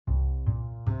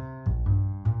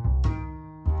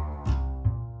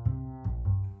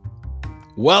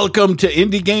Welcome to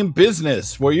Indie Game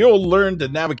Business, where you'll learn to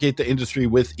navigate the industry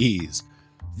with ease.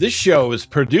 This show is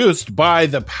produced by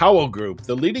the Powell Group,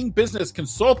 the leading business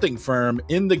consulting firm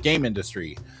in the game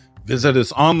industry. Visit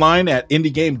us online at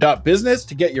indiegame.business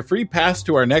to get your free pass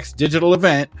to our next digital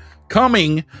event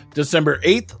coming December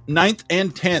 8th, 9th,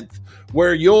 and 10th,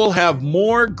 where you'll have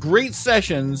more great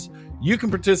sessions you can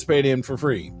participate in for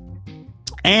free,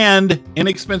 and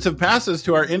inexpensive passes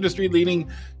to our industry-leading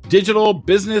digital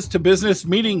business-to-business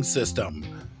meeting system.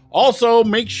 Also,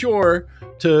 make sure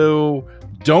to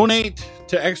donate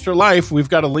to Extra Life. We've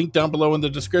got a link down below in the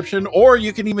description, or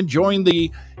you can even join the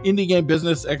Indie Game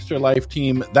Business Extra Life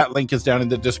team. That link is down in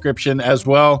the description as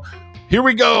well. Here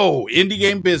we go, Indie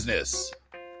Game Business.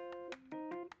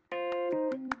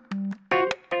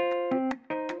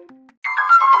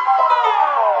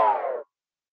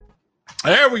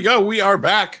 There we go. We are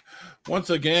back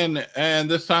once again, and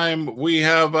this time we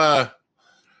have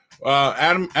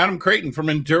Adam Creighton from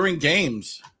Enduring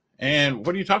Games. And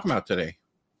what are you talking about today?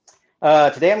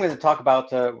 Today I'm going to talk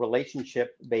about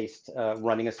relationship-based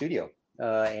running a studio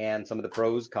and some of the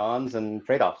pros, cons, and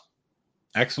trade-offs.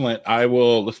 Excellent.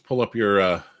 Let's pull up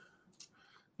your,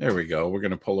 there we go. We're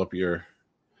going to pull up your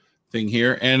thing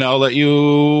here, and I'll let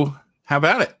you have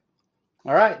at it.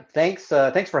 All right. Thanks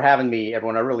for having me,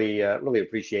 everyone. I really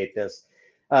appreciate this.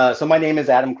 So my name is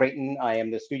Adam Creighton. I am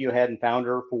the studio head and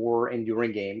founder for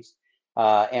Enduring Games.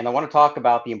 And I want to talk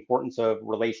about the importance of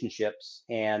relationships,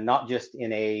 and not just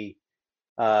in a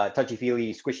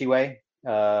touchy-feely, squishy way,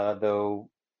 though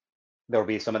there'll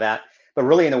be some of that, but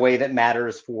really in a way that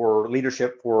matters for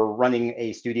leadership, for running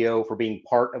a studio, for being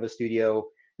part of a studio,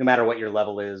 no matter what your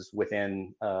level is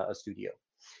within a studio.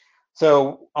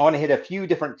 So I want to hit a few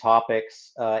different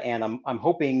topics, and I'm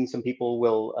hoping some people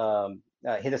will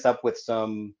hit us up with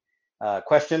some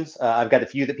questions. I've got a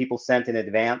few that people sent in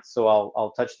advance, so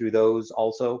I'll touch through those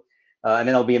also. And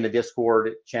then I'll be in the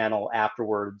Discord channel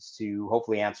afterwards to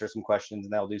hopefully answer some questions,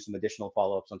 and then I'll do some additional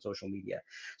follow-ups on social media.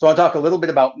 So I'll talk a little bit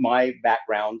about my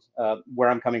background, where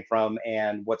I'm coming from,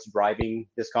 and what's driving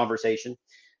this conversation.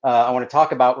 I want to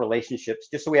talk about relationships,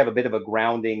 just so we have a bit of a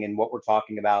grounding in what we're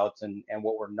talking about and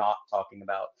what we're not talking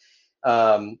about,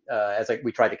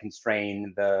 we try to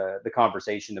constrain the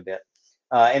conversation a bit.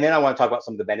 And then I want to talk about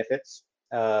some of the benefits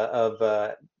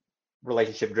of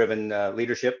relationship-driven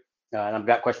leadership. And I've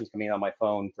got questions coming in on my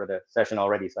phone for the session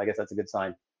already, so I guess that's a good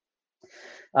sign.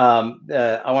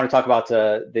 I want to talk about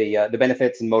the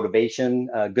benefits and motivation,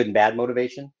 good and bad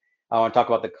motivation. I want to talk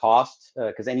about the cost,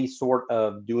 because any sort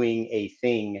of doing a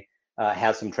thing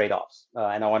has some trade-offs,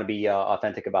 and I want to be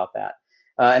authentic about that.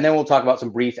 And then we'll talk about some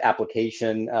brief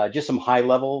application, just some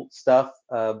high-level stuff,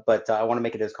 but I want to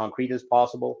make it as concrete as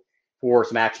possible for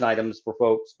some action items for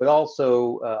folks, but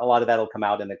also a lot of that will come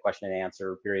out in the question and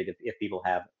answer period if people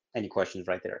have any questions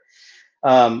right there.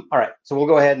 All right, so we'll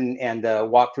go ahead and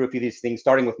walk through a few of these things,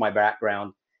 starting with my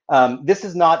background. This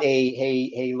is not a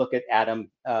hey look at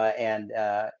Adam and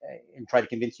try to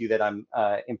convince you that I'm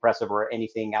impressive or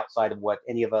anything outside of what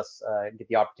any of us get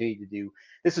the opportunity to do.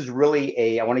 This is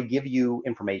really I want to give you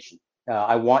information.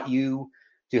 I want you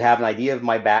to have an idea of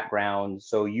my background,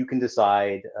 so you can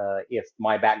decide if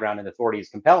my background and authority is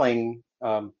compelling.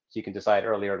 So you can decide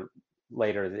earlier,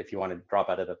 later, if you want to drop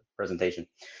out of the presentation.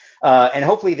 And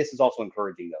hopefully this is also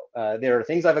encouraging, though. There are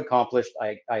things I've accomplished.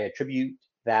 I attribute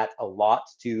that a lot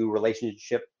to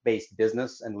relationship-based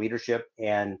business and leadership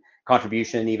and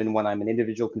contribution, even when I'm an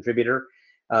individual contributor.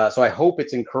 So I hope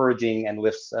it's encouraging and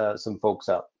lifts some folks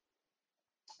up.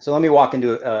 So let me walk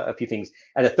into a few things.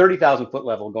 At a 30,000 foot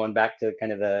level, going back to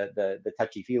kind of the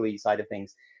touchy-feely side of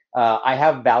things, I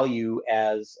have value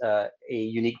as a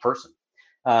unique person.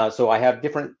 So I have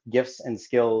different gifts and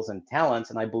skills and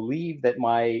talents, and I believe that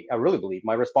I really believe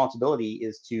my responsibility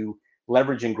is to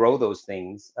leverage and grow those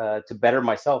things to better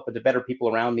myself, but to better people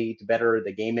around me, to better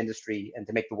the game industry, and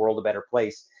to make the world a better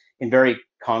place in very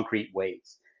concrete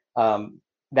ways.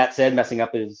 That said, messing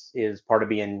up is part of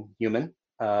being human.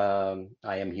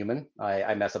 I am human.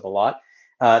 I mess up a lot,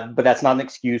 but that's not an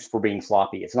excuse for being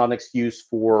sloppy. It's not an excuse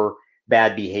for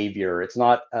bad behavior. It's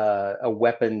not a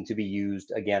weapon to be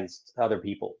used against other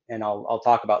people. And I'll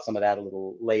talk about some of that a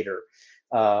little later.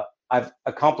 I've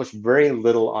accomplished very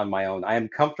little on my own. I am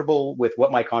comfortable with what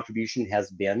my contribution has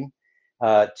been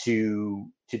to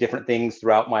different things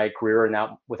throughout my career and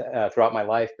throughout my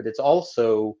life. But it's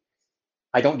also,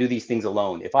 I don't do these things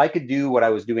alone. If I could do what I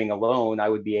was doing alone, I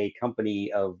would be a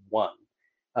company of one.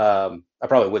 I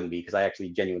probably wouldn't be, because I actually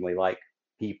genuinely like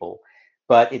people.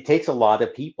 But it takes a lot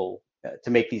of people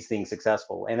to make these things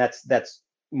successful, and that's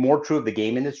more true of the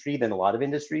game industry than a lot of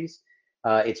industries.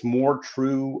 It's more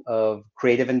true of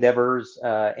creative endeavors,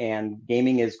 and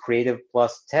gaming is creative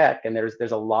plus tech, and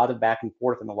there's a lot of back and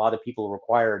forth and a lot of people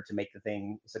required to make the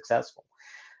thing successful.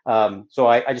 So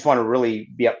I just want to really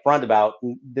be upfront about,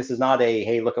 this is not a,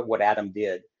 hey, look at what Adam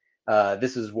did.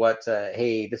 This is what,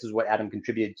 hey, this is what Adam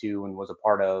contributed to and was a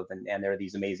part of, and there are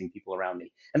these amazing people around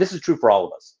me. And this is true for all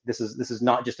of us. This is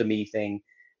not just a me thing.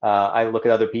 I look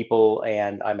at other people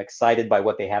and I'm excited by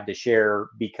what they have to share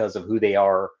because of who they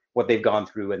are, what they've gone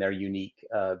through, and their unique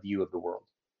view of the world.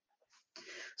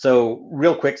 So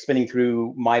real quick, spinning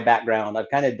through my background, I've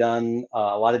kind of done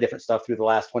a lot of different stuff through the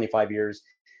last 25 years.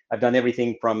 I've done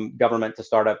everything from government to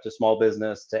startup to small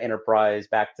business to enterprise,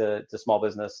 back to small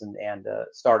business and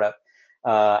startup.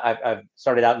 I've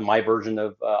started out in my version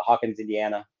of Hawkins,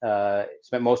 Indiana.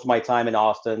 Spent most of my time in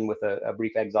Austin with a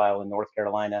brief exile in North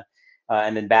Carolina,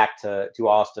 and then back to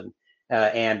Austin.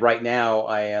 And right now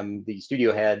I am the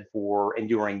studio head for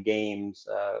Enduring Games,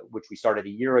 which we started a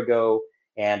year ago.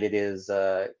 And it is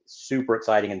super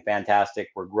exciting and fantastic.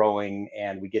 We're growing,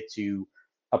 and we get to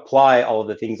apply all of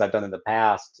the things I've done in the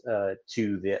past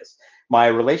to this. My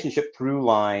relationship through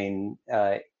line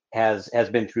has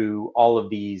been through all of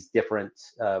these different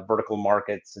vertical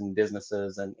markets and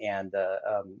businesses and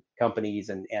companies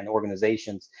and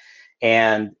organizations.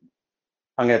 And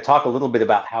I'm going to talk a little bit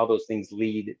about how those things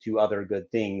lead to other good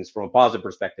things from a positive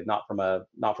perspective, not from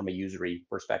a usury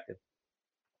perspective.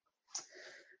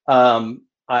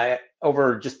 I,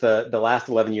 over just the last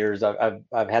 11 years, I've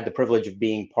had the privilege of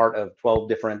being part of 12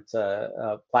 different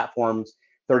platforms,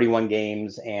 31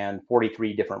 games, and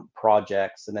 43 different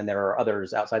projects. And then there are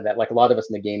others outside that. Like a lot of us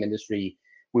in the game industry,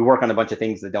 we work on a bunch of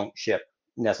things that don't ship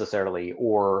necessarily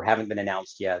or haven't been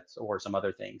announced yet, or some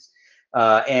other things.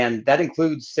 And that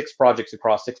includes 6 projects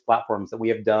across 6 platforms that we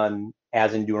have done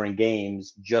as Enduring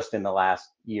Games just in the last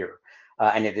year.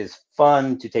 And it is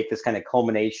fun to take this kind of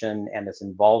culmination and this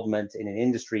involvement in an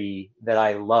industry that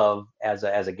I love as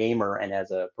a gamer and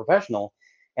as a professional,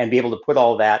 and be able to put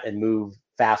all that and move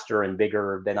faster and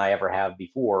bigger than I ever have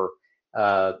before,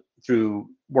 through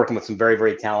working with some very,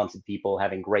 very talented people,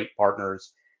 having great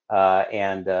partners,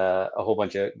 and a whole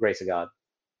bunch of grace of God.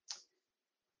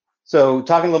 So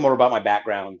talking a little more about my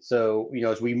background. So,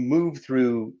 as we move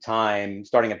through time,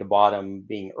 starting at the bottom,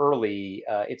 being early,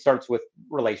 it starts with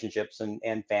relationships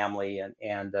and family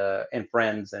and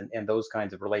friends and those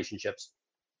kinds of relationships.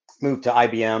 Moved to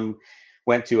IBM,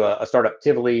 went to a startup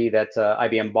Tivoli that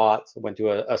IBM bought, went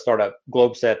to a startup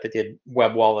Globeset that did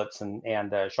web wallets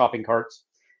and shopping carts.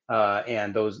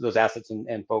 And those assets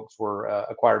and folks were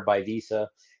acquired by Visa.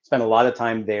 Spent a lot of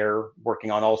time there working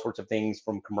on all sorts of things,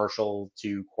 from commercial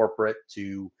to corporate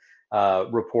to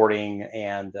reporting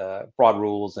and fraud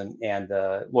rules and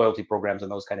loyalty programs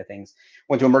and those kind of things.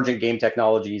 Went to Emergent Game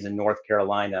Technologies in North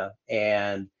Carolina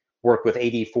and worked with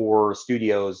 84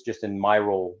 studios just in my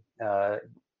role,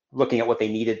 looking at what they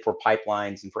needed for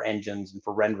pipelines and for engines and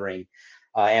for rendering,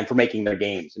 and for making their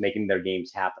games and making their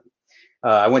games happen.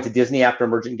 I went to Disney after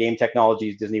Emergent Game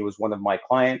Technologies. Disney was one of my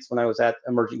clients when I was at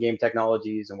Emergent Game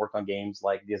Technologies, and worked on games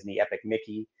like Disney Epic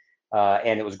Mickey.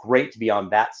 And it was great to be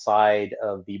on that side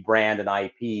of the brand and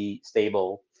IP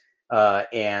stable,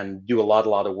 and do a lot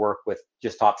of work with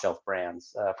just top shelf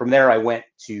brands. From there, I went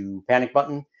to Panic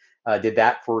Button, did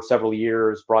that for several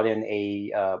years, brought in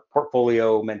a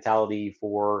portfolio mentality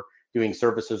for doing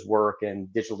services work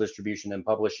and digital distribution and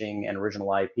publishing and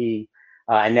original IP.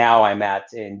 And now I'm at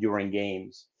Enduring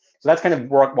Games. So that's kind of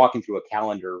walking through a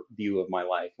calendar view of my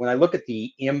life. When I look at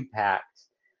the impact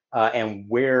and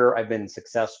where I've been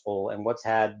successful and what's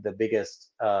had the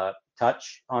biggest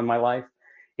touch on my life,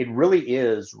 it really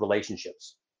is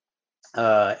relationships.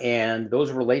 And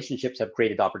those relationships have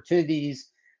created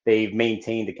opportunities. They've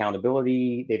maintained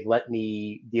accountability. They've let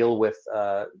me deal with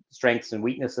strengths and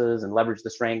weaknesses and leverage the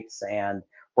strengths and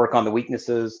work on the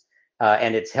weaknesses.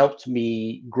 And it's helped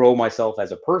me grow myself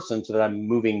as a person so that I'm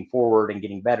moving forward and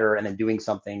getting better, and then doing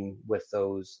something with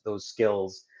those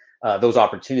skills, those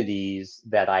opportunities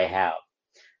that I have,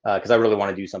 because I really want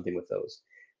to do something with those.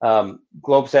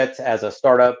 Globeset as a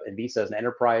startup and Visa as an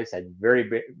enterprise had very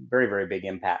big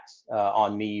impacts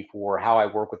on me for how I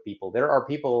work with people. There are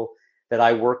people that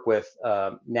I work with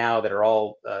now that are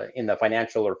all in the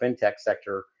financial or fintech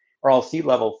sector, are all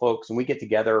C-level folks, and we get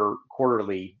together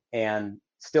quarterly and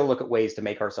still look at ways to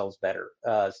make ourselves better,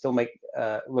 still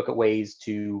look at ways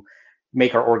to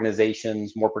make our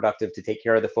organizations more productive, to take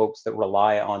care of the folks that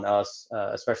rely on us,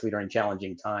 especially during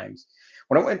challenging times.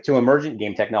 When I went to Emergent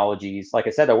Game Technologies, like I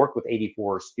said, I worked with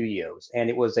 84 studios, and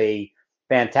it was a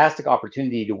fantastic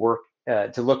opportunity to work,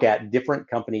 to look at different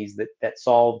companies that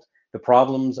solved the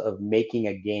problems of making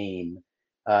a game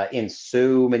in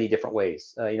so many different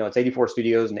ways. It's 84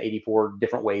 studios and 84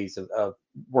 different ways of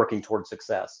working towards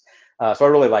success. So I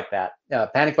really like that.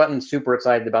 Panic Button, super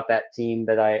excited about that team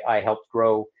that I helped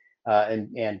grow,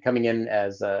 and coming in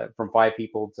as from 5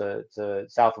 people to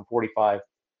south of 45.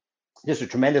 Just a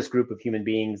tremendous group of human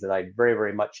beings that I very,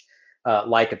 very much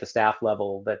like at the staff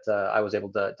level that I was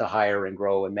able to hire and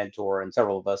grow and mentor, and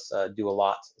several of us do a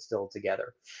lot still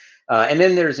together. And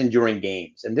then there's Enduring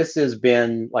Games. And this has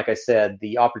been, like I said,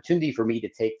 the opportunity for me to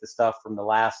take the stuff from the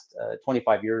last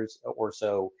 25 years or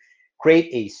so, create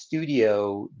a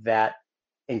studio that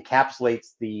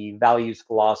encapsulates the values,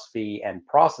 philosophy, and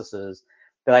processes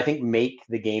that I think make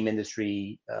the game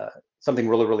industry something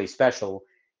really, really special,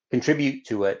 contribute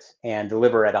to it, and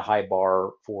deliver at a high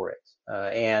bar for it.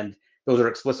 And those are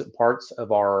explicit parts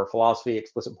of our philosophy,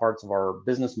 explicit parts of our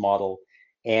business model,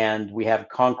 and we have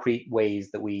concrete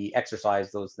ways that we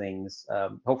exercise those things,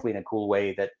 hopefully in a cool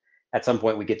way that at some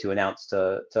point we get to announce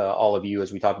to all of you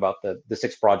as we talk about the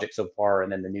 6 projects so far,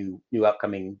 and then the new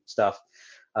upcoming stuff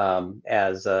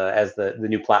as the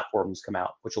new platforms come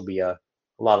out, which will be a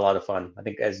lot of fun. I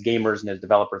think as gamers and as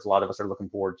developers, a lot of us are looking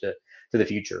forward to the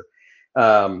future.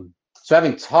 So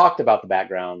having talked about the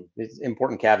background, it's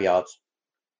important caveats.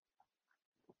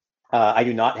 I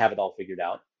do not have it all figured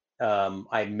out.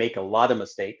 I make a lot of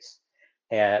mistakes,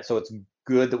 so it's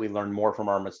good that we learn more from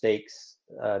our mistakes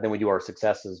than we do our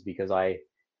successes, because I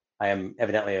am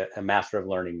evidently a master of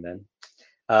learning then.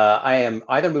 I am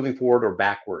either moving forward or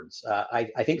backwards.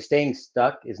 I think staying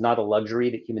stuck is not a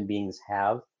luxury that human beings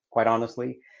have, quite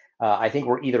honestly. I think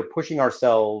we're either pushing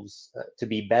ourselves to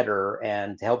be better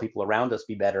and to help people around us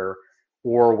be better,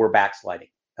 or we're backsliding.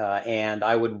 And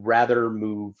I would rather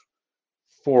move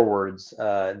forwards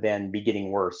than be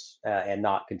getting worse and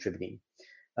not contributing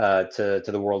to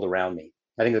the world around me.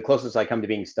 I think the closest I come to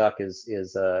being stuck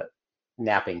is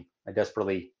napping. I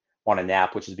desperately want to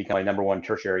nap, which has become my #1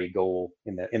 tertiary goal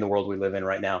in the world we live in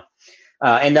right now.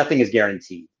 And nothing is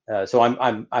guaranteed. So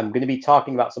I'm going to be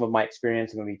talking about some of my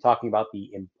experience. I'm going to be talking about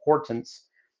the importance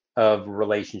of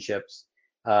relationships,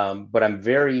 but I'm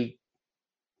very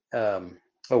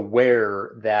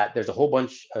aware that there's a whole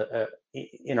bunch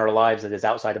in our lives that is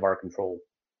outside of our control.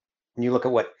 When you look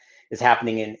at what is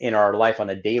happening in our life on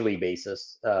a daily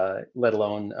basis, let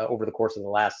alone over the course of the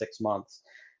last 6 months,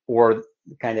 or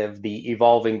kind of the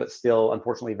evolving but still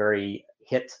unfortunately very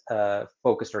hit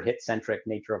focused or hit centric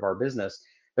nature of our business,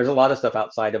 there's a lot of stuff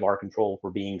outside of our control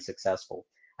for being successful.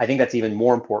 I think that's even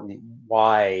more important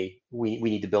why we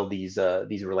need to build these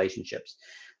relationships.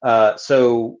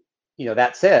 So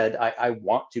that said, I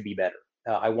want to be better.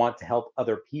 I want to help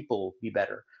other people be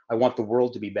better. I want the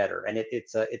world to be better, and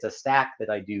it's a stack that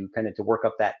I do kind of to work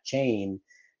up that chain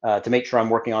to make sure I'm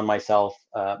working on myself,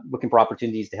 looking for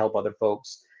opportunities to help other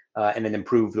folks, and then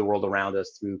improve the world around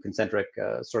us through concentric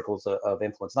circles of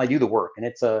influence. And I do the work, and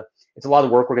it's a lot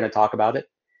of work. We're going to talk about it.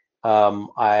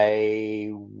 I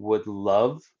would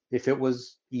love if it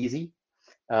was easy.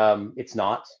 It's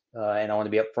not, and I want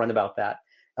to be upfront about that.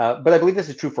 But I believe this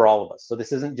is true for all of us. So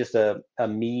this isn't just a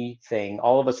me thing.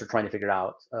 All of us are trying to figure it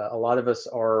out. A lot of us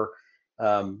are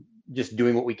just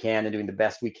doing what we can and doing the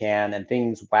best we can, and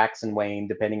things wax and wane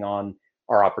depending on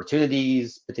our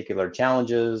opportunities, particular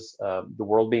challenges, the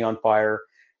world being on fire,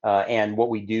 and what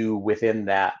we do within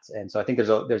that. And so I think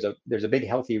there's a big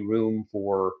healthy room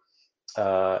for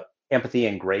empathy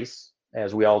and grace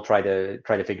as we all try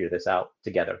to figure this out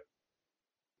together.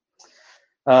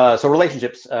 So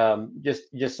relationships,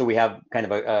 just so we have kind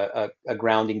of a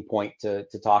grounding point to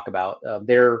talk about.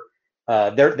 They're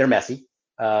messy,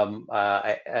 and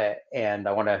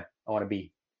I want to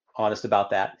be honest about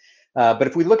that. But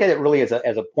if we look at it really as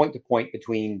a point to point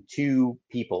between 2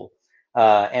 people,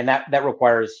 and that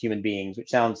requires human beings, which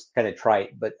sounds kind of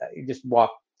trite, but just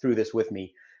walk through this with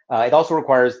me. It also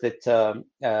requires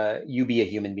that you be a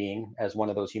human being as one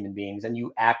of those human beings, and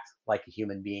you act like a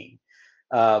human being.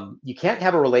 You can't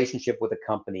have a relationship with a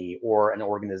company or an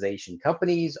organization.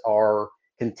 Companies are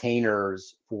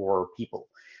containers for people.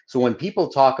 So when people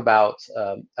talk about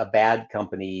a bad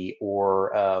company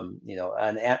or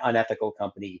an unethical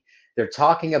company, they're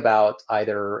talking about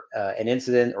either an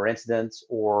incident or incidents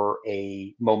or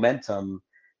a momentum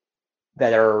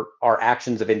that are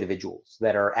actions of individuals,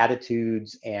 that are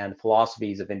attitudes and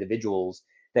philosophies of individuals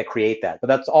that create that. But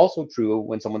that's also true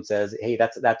when someone says, "Hey,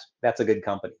 that's a good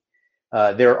company."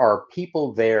 There are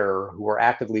people there who are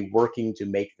actively working to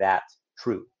make that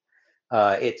true.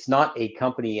 It's not a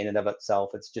company in and of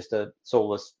itself. It's just a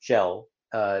soulless shell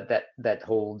that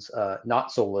holds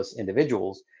not soulless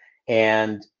individuals,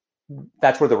 and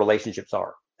that's where the relationships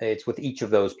are. It's with each of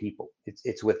those people.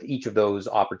 It's with each of those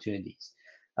opportunities.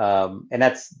 And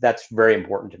that's very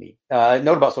important to me.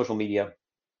 Note about social media.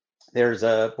 There's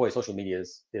a boy, social media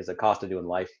is a cost of doing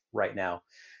life right now.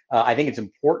 I think it's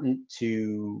important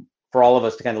for all of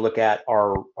us to kind of look at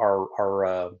our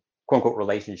quote unquote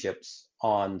relationships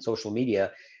on social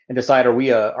media and decide, are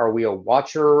we a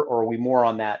watcher, or are we more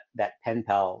on that pen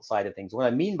pal side of things? What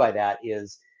I mean by that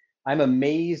is I'm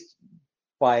amazed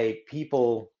by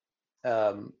people.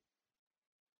 um,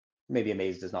 Maybe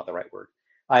amazed is not the right word.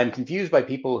 I'm confused by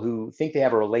people who think they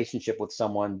have a relationship with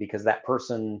someone because that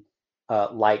person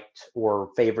liked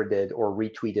or favorited or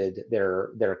retweeted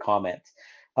their comment.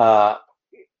 Uh,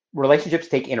 Relationships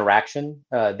take interaction.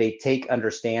 They take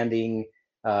understanding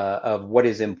of what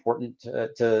is important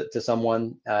to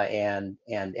someone, and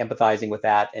empathizing with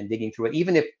that and digging through it,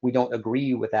 even if we don't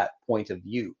agree with that point of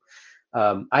view.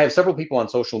 I have several people on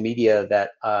social media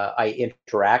that I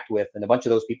interact with, and a bunch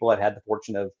of those people I've had the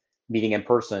fortune of meeting in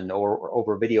person or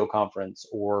over video conference,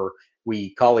 or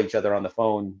we call each other on the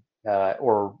phone,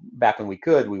 or back when we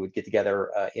could, we would get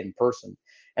together in person.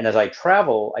 And as I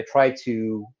travel, I try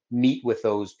to meet with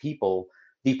those people,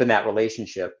 deepen that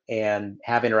relationship, and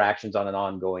have interactions on an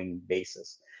ongoing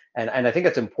basis. And I think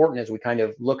that's important as we kind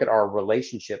of look at our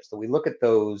relationships, that we look at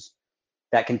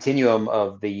that continuum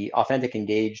of the authentic,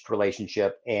 engaged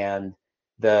relationship and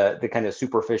the kind of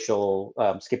superficial,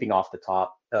 skipping off the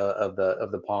top of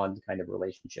the pond kind of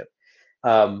relationship.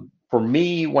 For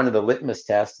me, one of the litmus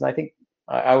tests, and I think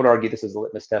I would argue this is a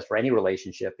litmus test for any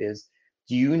relationship, is,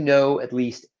 do you know at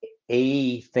least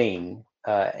a thing,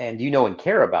 and do you know and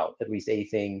care about at least a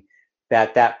thing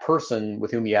that person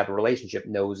with whom you have a relationship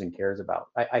knows and cares about?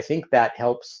 I think that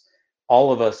helps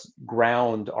all of us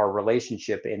ground our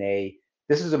relationship in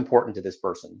this is important to this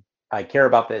person. I care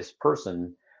about this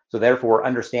person, so therefore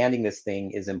understanding this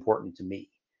thing is important to me.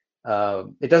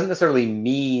 It doesn't necessarily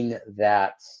mean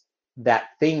that that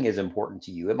thing is important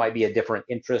to you. It might be a different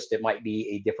interest. It might be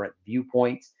a different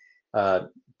viewpoint, uh,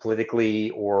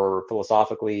 politically or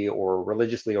philosophically or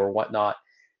religiously or whatnot.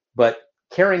 But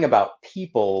caring about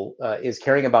people is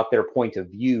caring about their point of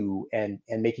view, and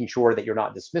making sure that you're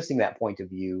not dismissing that point of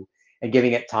view and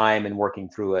giving it time and working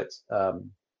through it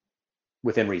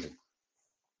within reason.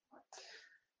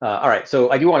 All right,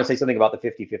 so I do want to say something about the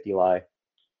 50-50 lie.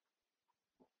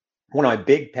 One of my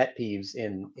big pet peeves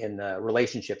in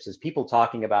relationships is people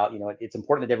talking about, it's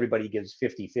important that everybody gives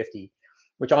 50-50,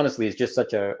 which honestly is just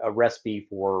such a recipe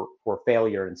for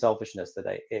failure and selfishness that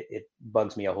it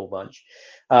bugs me a whole bunch.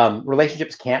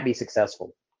 Relationships can't be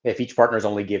successful if each partner is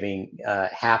only giving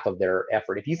half of their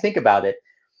effort. If you think about it,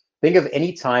 think of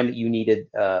any time that you needed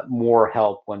more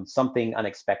help when something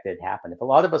unexpected happened. If a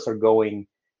lot of us are going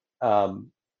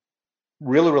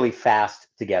really, really fast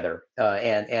together,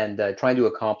 and trying to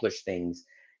accomplish things,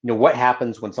 what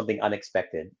happens when something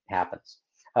unexpected happens?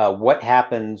 What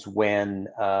happens when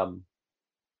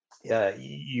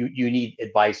you need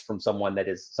advice from someone that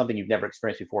is something you've never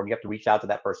experienced before, and you have to reach out to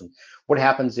that person? What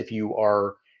happens if you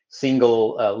are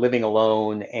single, living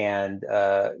alone, and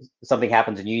something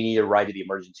happens and you need a ride to the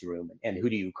emergency room, and who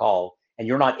do you call? And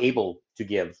you're not able to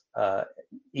give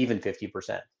even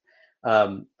 50%.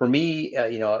 For me,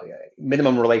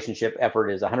 minimum relationship effort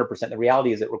is 100%. The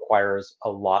reality is it requires a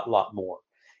lot more.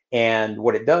 And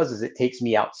what it does is it takes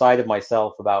me outside of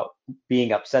myself about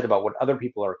being upset about what other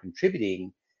people are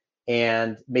contributing,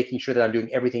 and making sure that I'm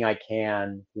doing everything I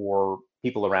can for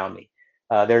people around me.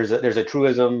 There's a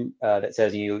truism that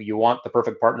says you want the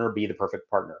perfect partner, be the perfect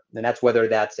partner, and that's whether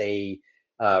that's a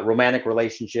romantic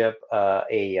relationship,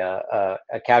 a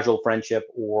casual friendship,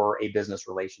 or a business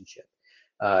relationship.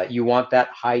 You want that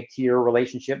high tier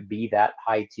relationship, be that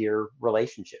high tier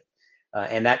relationship.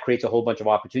 And that creates a whole bunch of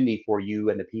opportunity for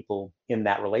you and the people in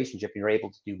that relationship, and you're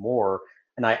able to do more.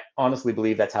 And I honestly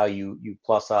believe that's how you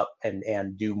plus up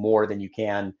and do more than you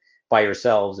can by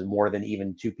yourselves, and more than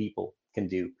even two people can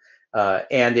do.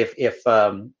 And if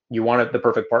you want the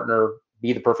perfect partner,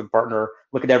 be the perfect partner.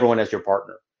 Look at everyone as your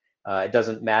partner. It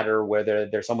doesn't matter whether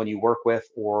there's someone you work with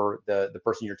or the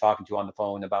person you're talking to on the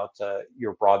phone about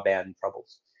your broadband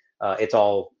troubles. It's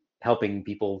all helping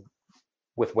people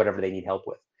with whatever they need help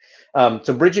with.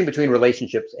 So bridging between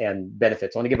relationships and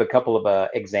benefits, I want to give a couple of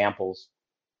examples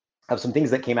of some things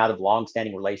that came out of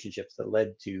long-standing relationships that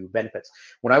led to benefits.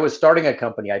 When I was starting a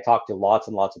company, I talked to lots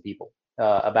and lots of people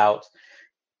about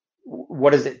what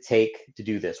does it take to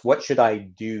do this? What should I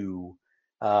do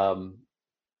to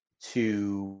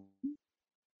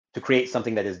create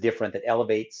something that is different, that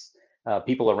elevates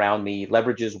people around me,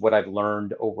 leverages what I've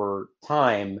learned over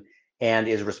time, and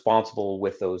is responsible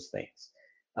with those things?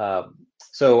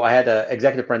 So I had an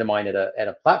executive friend of mine at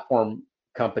a platform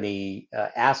company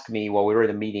ask me while we were at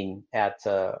a meeting at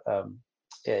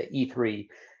E3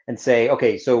 and say,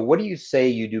 okay, so what do you say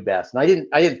you do best? And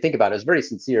I didn't think about it. It was very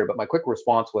sincere, but my quick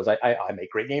response was, I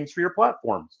make great games for your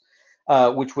platforms,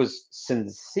 which was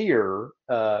sincere.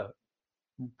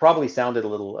 Probably sounded a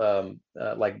little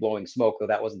like blowing smoke, though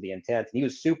that wasn't the intent. And he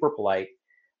was super polite,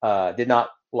 did not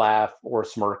laugh or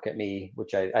smirk at me,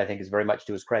 which I think is very much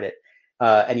to his credit.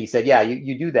 And he said, yeah,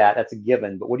 you do that. That's a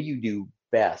given. But what do you do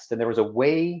best? And there was a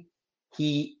way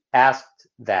he asked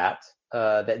that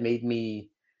that made me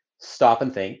stop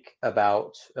and think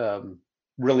about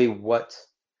really what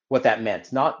that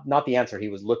meant. Not the answer he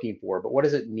was looking for, but what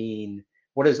does it mean?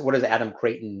 What does Adam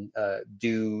Creighton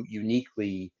do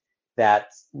uniquely that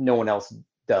no one else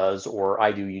does, or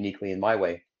I do uniquely in my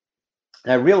way?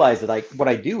 And I realized that what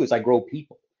I do is I grow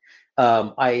people.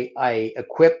 I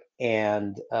equip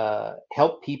and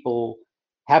help people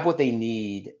have what they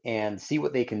need and see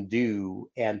what they can do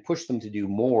and push them to do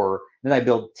more. Then I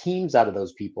build teams out of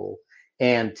those people,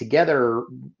 and together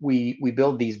we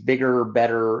build these bigger,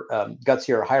 better,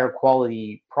 gutsier, higher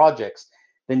quality projects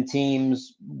than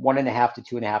teams 1.5 to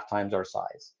 2.5 times our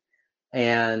size.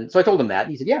 And so I told him that,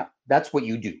 and he said, yeah, that's what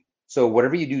you do. So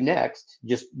whatever you do next,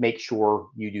 just make sure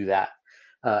you do that.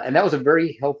 And that was a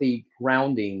very healthy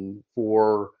grounding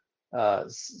for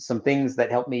some things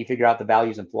that helped me figure out the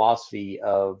values and philosophy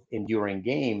of Enduring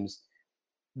Games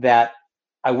that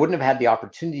I wouldn't have had the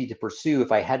opportunity to pursue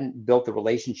if I hadn't built the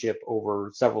relationship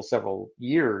over several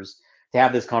years to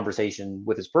have this conversation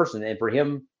with this person. And for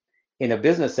him in a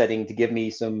business setting to give me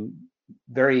some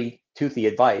very toothy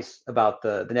advice about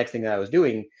the next thing that I was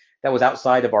doing that was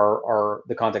outside of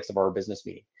the context of our business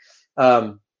meeting.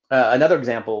 Another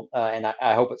example, and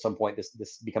I hope at some point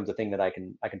this becomes a thing that I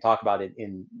can talk about it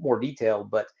in more detail.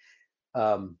 But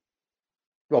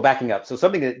well, backing up, so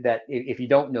something that if you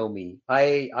don't know me,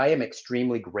 I am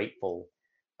extremely grateful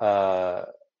to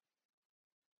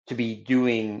be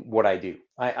doing what I do.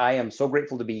 I am so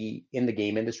grateful to be in the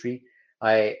game industry.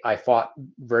 I fought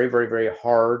very, very, very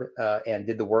hard and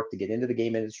did the work to get into the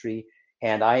game industry.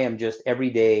 And I am just every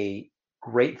day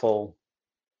grateful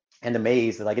and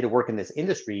amazed that I get to work in this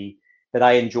industry that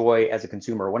I enjoy as a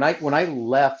consumer. When I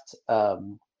left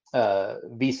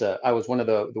Visa, I was one of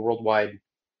the worldwide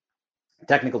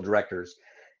technical directors,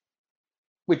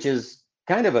 which is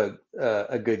kind of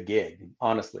a good gig,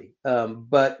 honestly.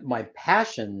 But my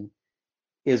passion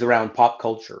is around pop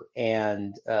culture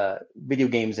and video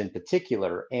games in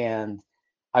particular. And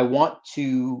I want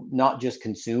to not just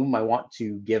consume, I want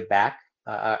to give back.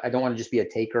 I don't want to just be a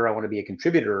taker. I want to be a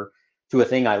contributor to a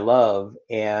thing I love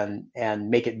and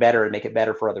make it better and make it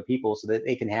better for other people so that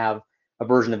they can have a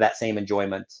version of that same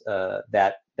enjoyment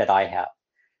that I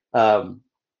have.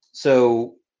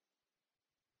 So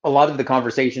a lot of the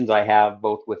conversations I have,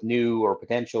 both with new or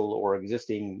potential or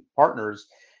existing partners,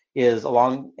 is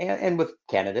along and with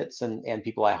candidates and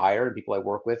people I hire and people I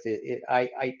work with.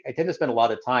 I tend to spend a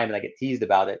lot of time, and I get teased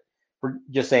about it, for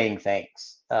just saying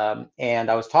thanks. And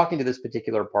I was talking to this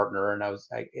particular partner,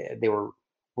 and they were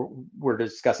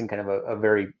discussing kind of a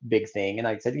very big thing, and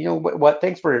I said, you know what?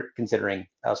 Thanks for considering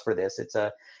us for this. It's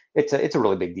a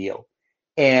really big deal.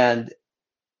 And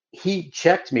he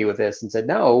checked me with this and said,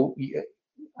 no,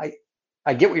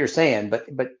 I get what you're saying,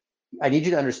 but I need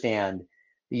you to understand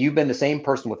that you've been the same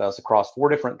person with us across 4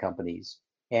 different companies,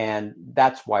 and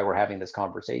that's why we're having this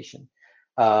conversation.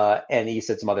 And he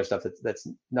said some other stuff that's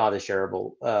not as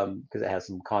shareable because it has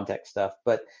some context stuff.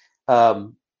 But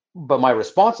my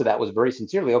response to that was very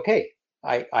sincerely, okay,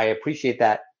 I appreciate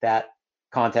that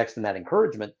context and that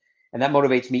encouragement, and that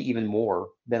motivates me even more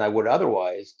than I would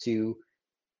otherwise.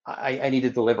 I need to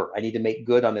deliver. I need to make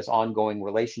good on this ongoing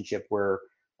relationship where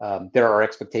there are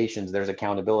expectations, there's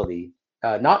accountability,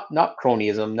 not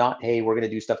cronyism, not, hey, we're going to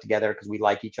do stuff together because we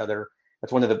like each other.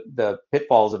 That's one of the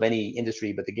pitfalls of any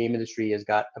industry, but the game industry has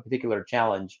got a particular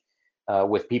challenge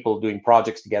with people doing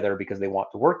projects together because they want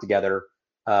to work together,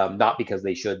 not because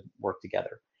they should work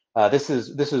together. This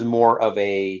is more of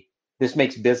this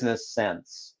makes business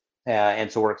sense,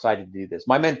 and so we're excited to do this.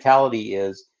 My mentality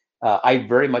is I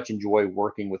very much enjoy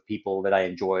working with people that I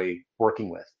enjoy working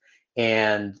with,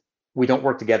 and we don't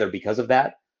work together because of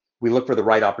that. We look for the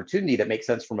right opportunity that makes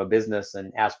sense from a business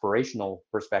and aspirational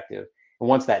perspective. And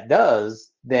once that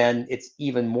does, then it's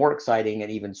even more exciting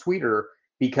and even sweeter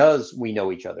because we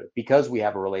know each other, because we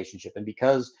have a relationship, and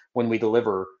because when we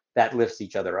deliver, that lifts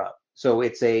each other up. So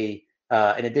it's an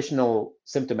additional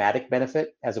symptomatic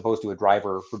benefit as opposed to a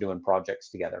driver for doing projects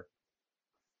together.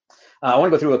 I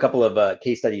want to go through a couple of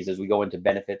case studies as we go into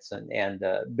benefits and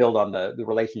build on the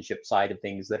relationship side of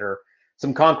things that are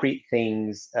some concrete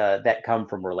things that come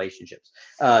from relationships.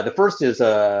 The first is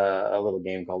a little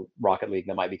game called Rocket League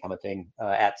that might become a thing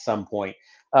at some point.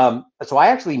 So I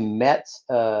actually met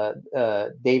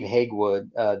Dave Hagewood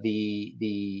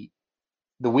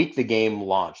the week the game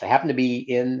launched. I happened to be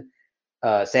in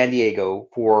San Diego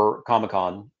for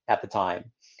Comic-Con at the time,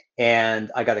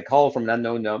 and I got a call from an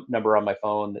unknown number on my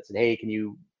phone that said, "Hey, can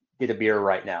you get a beer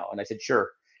right now?" And I said,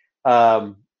 "Sure,"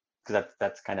 because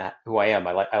that's kind of who I am.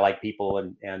 I like people,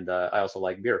 and I also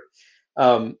like beer.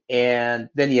 And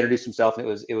then he introduced himself, and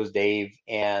it was Dave,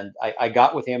 and I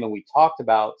got with him, and we talked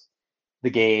about the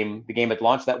game. The game had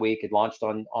launched that week. It launched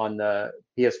on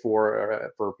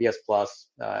PS4 for PS Plus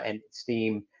and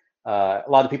Steam. A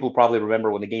lot of people probably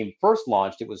remember when the game first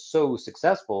launched, it was so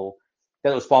successful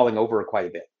that it was falling over quite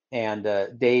a bit. And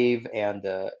Dave and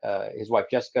his wife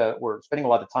Jessica were spending a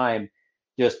lot of time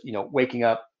just waking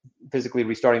up, physically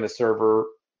restarting the server,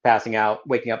 passing out,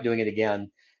 waking up, doing it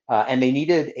again. And they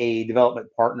needed a development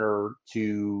partner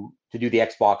to do the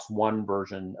Xbox One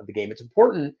version of the game. It's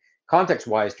important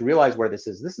context-wise to realize where this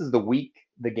is. This is the week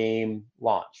the game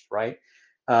launched, right?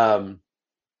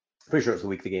 Pretty sure it was the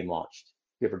week the game launched,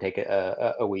 give or take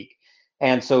a week.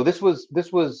 And so this was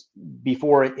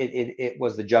before it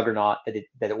was the juggernaut that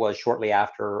it was shortly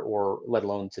after, or let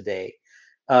alone today.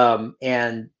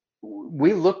 And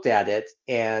we looked at it,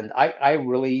 and I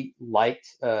really liked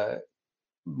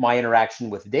my interaction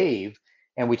with Dave,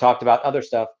 and we talked about other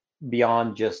stuff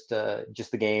beyond just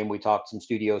the game. We talked some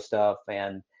studio stuff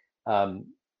and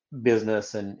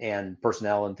business and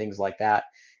personnel and things like that.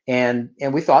 And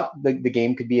we thought the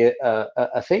game could be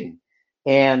a thing.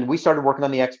 And we started working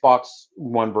on the Xbox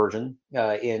One version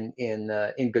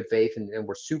in good faith, and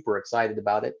we're super excited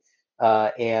about it,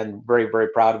 and very, very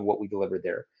proud of what we delivered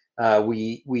there. I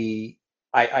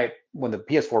when the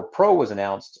PS4 Pro was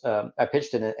announced, I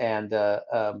pitched in it, and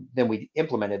then we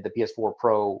implemented the PS4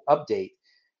 Pro update,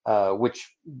 which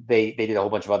they did a whole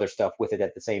bunch of other stuff with it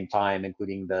at the same time,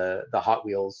 including the Hot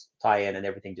Wheels tie-in and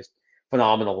everything. Just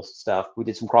phenomenal stuff. We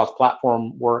did some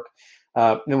cross-platform work.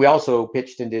 And we also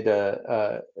pitched and did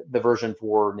the version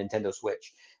for Nintendo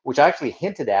Switch, which I actually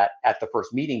hinted at the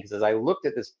first meeting, because as I looked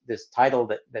at this title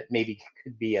that maybe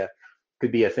could be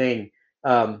a thing,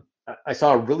 I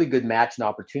saw a really good match and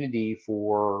opportunity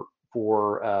for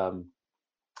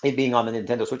it being on the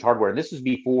Nintendo Switch hardware. And this was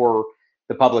before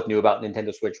the public knew about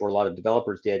Nintendo Switch, or a lot of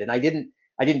developers did. And I didn't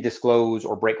disclose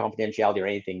or break confidentiality or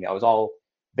anything. I was all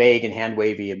vague and hand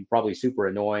wavy and probably super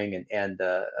annoying. And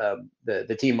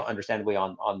the team, understandably,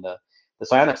 on the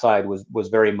Psyonix side was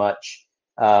very much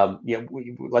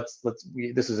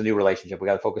this is a new relationship. We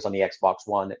got to focus on the Xbox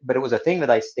One. But it was a thing that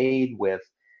I stayed with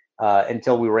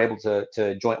until we were able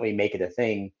to jointly make it a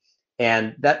thing.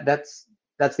 And that's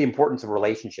the importance of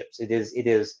relationships. It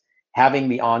is having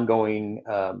the ongoing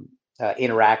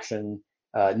interaction,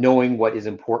 knowing what is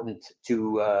important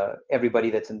to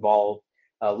everybody that's involved,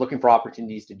 looking for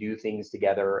opportunities to do things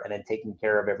together, and then taking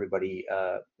care of everybody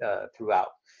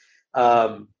throughout.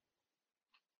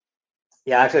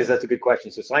 Yeah, actually, that's a good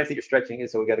question. So signs that you're stretching.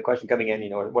 So we got a question coming in.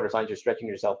 What are signs you're stretching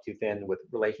yourself too thin with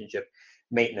relationship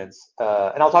maintenance?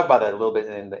 And I'll talk about that a little bit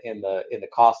in the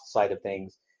cost side of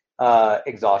things.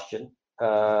 Exhaustion.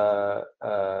 That's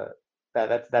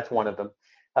one of them.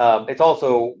 It's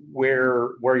also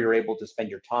where you're able to spend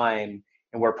your time,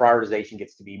 and where prioritization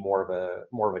gets to be more of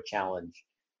a challenge.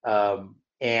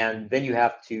 And then you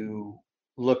have to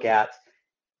look at,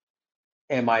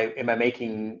 am I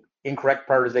making incorrect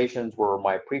prioritizations? Were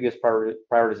my previous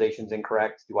prioritizations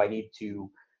incorrect? Do I need to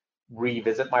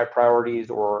revisit my priorities,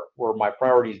 or were my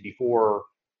priorities before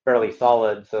fairly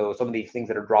solid? So some of these things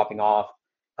that are dropping off,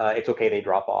 it's okay, they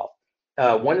drop off.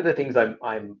 One of the things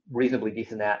I'm reasonably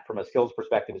decent at from a skills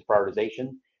perspective is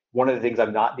prioritization. One of the things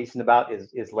I'm not decent about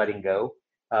is letting go.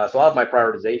 So I'll have my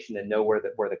prioritization and know where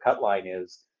the cut line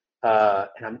is,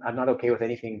 and I'm not okay with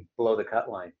anything below the cut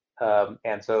line.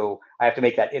 And so I have to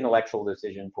make that intellectual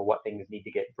decision for what things need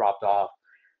to get dropped off.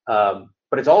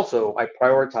 But it's also, I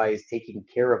prioritize taking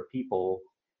care of people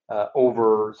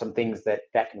over some things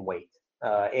that can wait.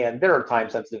 And there are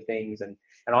time-sensitive things, and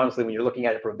honestly, when you're looking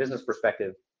at it from a business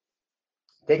perspective,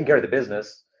 taking care of the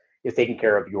business is taking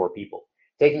care of your people.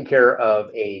 Taking care of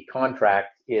a contract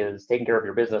is taking care of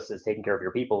your business, is taking care of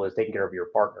your people, is taking care of your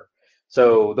partner.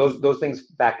 So those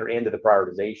things factor into the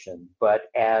prioritization. But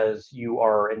as you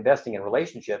are investing in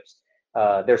relationships,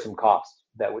 there's some costs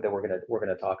that we're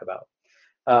gonna talk about.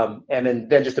 And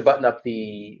then just to button up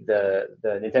the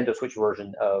Nintendo Switch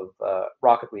version of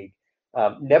Rocket League,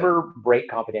 never break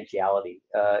confidentiality.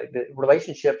 The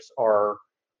relationships are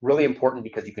really important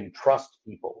because you can trust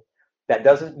people. That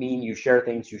doesn't mean you share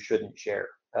things you shouldn't share.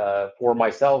 for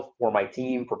myself, for my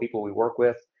team, for people we work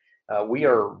with, we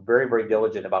are very, very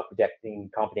diligent about protecting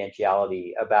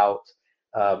confidentiality, about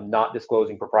not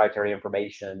disclosing proprietary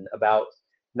information, about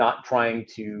not trying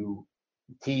to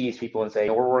tease people and say,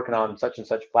 "Oh, we're working on such and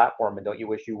such platform, and don't you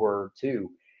wish you were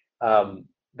too?" Um,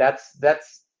 that's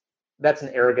an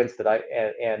arrogance that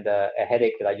and a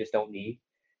headache that I just don't need.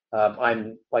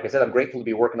 I'm, like I said, I'm grateful to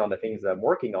be working on the things that I'm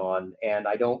working on, and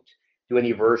I don't do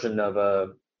any version of a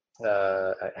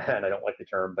and I don't like the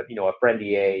term, but a friend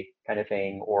EA kind of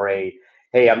thing, or a,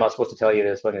 hey, I'm not supposed to tell you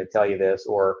this, but I'm going to tell you this,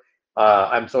 or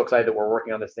I'm so excited that we're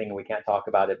working on this thing and we can't talk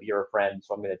about it, but you're a friend,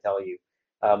 so I'm going to tell you.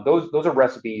 Those are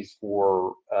recipes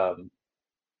for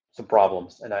some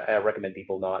problems, and I recommend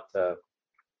people not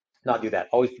do that.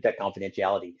 Always protect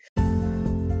confidentiality.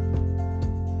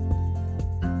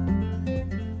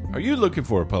 Are you looking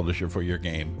for a publisher for your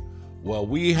game? Well,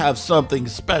 we have something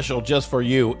special just for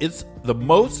you. It's the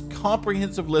most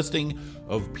comprehensive listing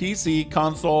of PC,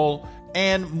 console,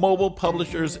 and mobile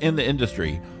publishers in the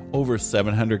industry. Over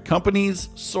 700 companies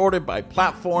sorted by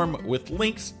platform with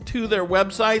links to their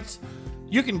websites.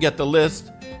 You can get the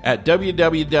list at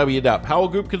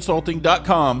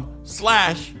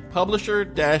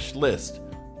www.powellgroupconsulting.com/publisher-list.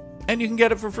 And you can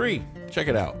get it for free. Check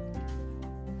it out.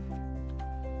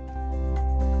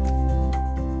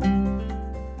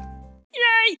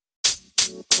 Yay!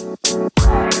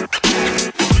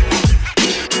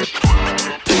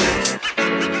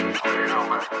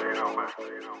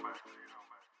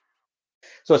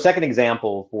 So a second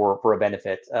example for a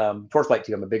benefit, Torchlight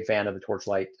 2. I'm a big fan of the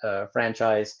Torchlight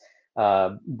franchise,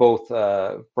 both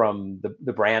from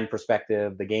the brand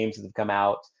perspective, the games that have come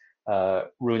out,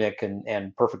 Runic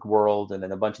and Perfect World, and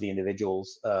then a bunch of the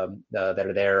individuals that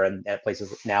are there, and at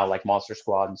places now like Monster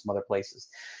Squad and some other places.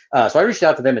 So I reached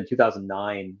out to them in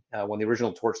 2009 when the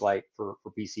original Torchlight for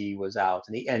PC was out,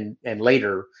 and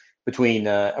later between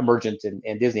Emergent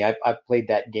and Disney, I played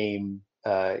that game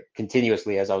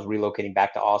continuously as I was relocating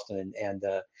back to Austin and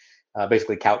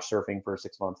basically couch surfing for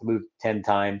 6 months. I moved 11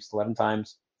 times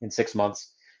in 6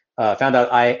 months. Found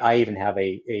out I even have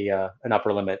an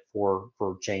upper limit for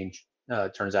change.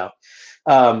 Turns out.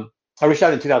 I reached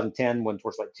out in 2010 when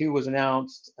Torchlight 2 was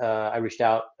announced. I reached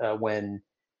out when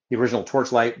the original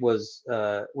Torchlight was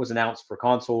announced for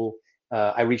console.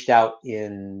 I reached out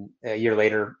a year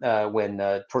later when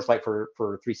Torchlight for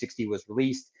 360 was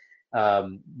released.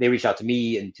 They reached out to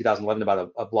me in 2011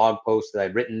 about a blog post that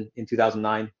I'd written in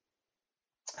 2009.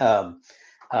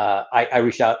 I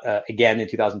reached out again in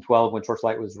 2012 when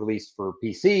Torchlight was released for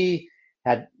PC.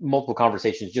 Had multiple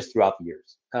conversations just throughout the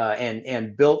years,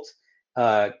 and built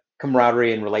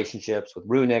camaraderie and relationships with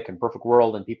Runic and Perfect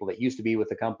World and people that used to be with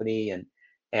the company,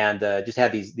 and just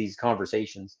had these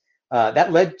conversations.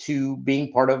 That led to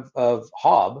being part of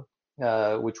Hob,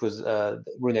 which was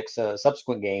Runic's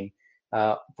subsequent game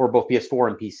for both PS4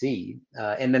 and PC.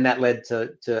 And then that led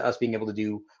to us being able to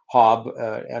do Hob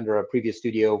under a previous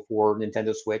studio for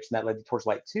Nintendo Switch, and that led to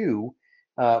Torchlight 2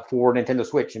 for Nintendo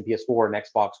Switch and PS4 and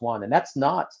Xbox One. And that's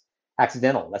not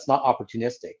accidental. That's not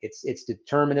opportunistic. It's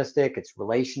deterministic. It's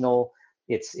relational.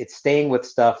 It's staying with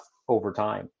stuff over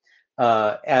time.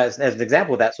 As an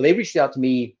example of that, so they reached out to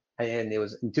me, and it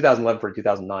was in 2011 for a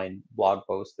 2009 blog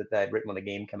post that I'd written when the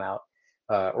game came out,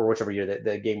 or whichever year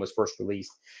the game was first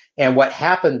released. And what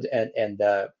happened,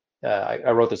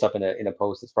 I wrote this up in a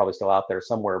post that's probably still out there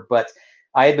somewhere, but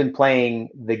I had been playing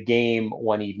the game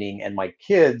one evening, and my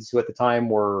kids, who at the time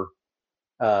were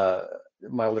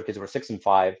my older kids were 6 and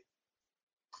 5,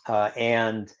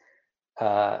 and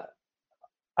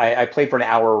I played for an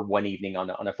hour one evening on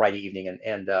a Friday evening,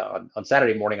 and on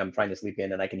Saturday morning I'm trying to sleep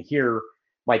in, and I can hear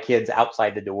my kids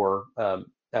outside the door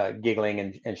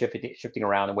giggling and shifting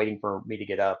around and waiting for me to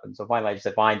get up. And so finally I just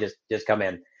said, fine, just come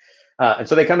in. And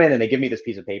so they come in and they give me this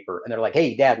piece of paper, and they're like,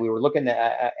 hey, Dad, we were looking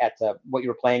at what you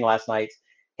were playing last night,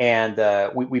 and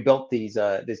we built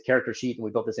this character sheet, and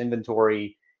we built this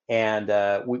inventory, and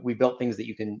we built things that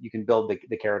you can build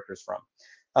the characters from.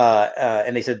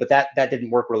 And they said, but that didn't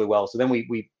work really well. So then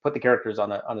we put the characters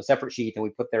on a separate sheet, and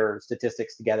we put their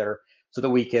statistics together so that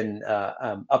we can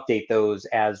update those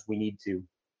as we need to.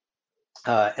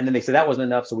 And then they said that wasn't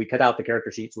enough, so we cut out the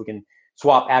character sheet so we can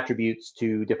swap attributes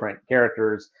to different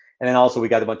characters. And then also we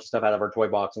got a bunch of stuff out of our toy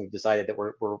box, and we've decided that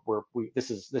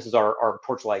this is our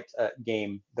Torchlight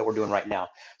game that we're doing right now.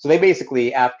 So they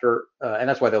basically, after and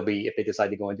that's why they'll be, if they decide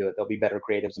to go into it, they'll be better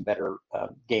creatives and better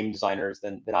game designers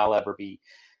than I'll ever be.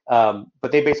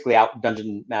 But they basically out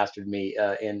dungeon mastered me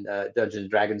in Dungeons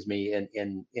and Dragons me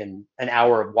in an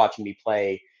hour of watching me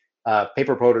play,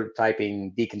 paper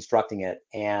prototyping, deconstructing it,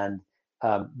 and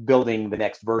building the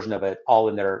next version of it, all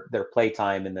in their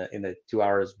playtime in the 2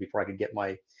 hours before I could get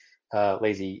my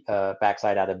lazy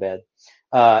backside out of bed.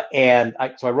 So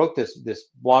I wrote this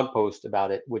blog post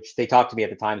about it, which they talked to me at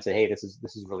the time and said, "Hey, this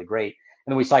is really great."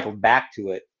 And then we cycled back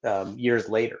to it years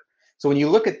later. So when you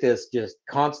look at this just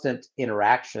constant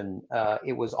interaction,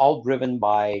 it was all driven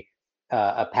by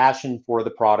a passion for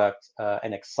the product,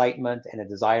 an excitement, and a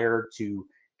desire to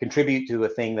contribute to a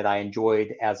thing that I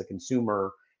enjoyed as a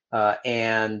consumer,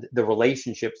 and the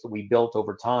relationships that we built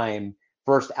over time,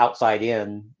 first outside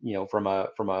in, from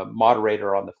a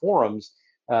moderator on the forums,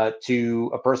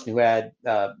 to a person who had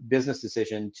business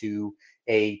decision, to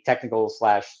a technical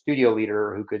 / studio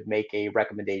leader who could make a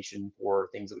recommendation for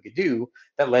things that we could do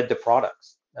that led to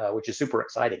products, which is super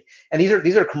exciting. And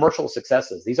these are commercial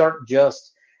successes. These aren't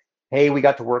just, hey, we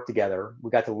got to work together, we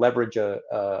got to leverage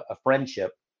a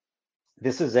friendship.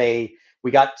 This is we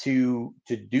got to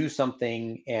do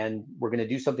something, and we're going to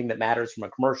do something that matters from a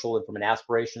commercial and from an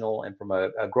aspirational and from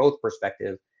a growth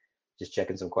perspective. Just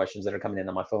checking some questions that are coming in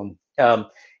on my phone.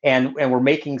 And we're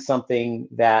making something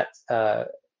that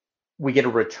we get a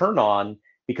return on,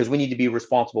 because we need to be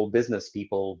responsible business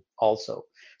people also.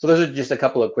 So those are just a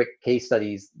couple of quick case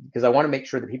studies, because I want to make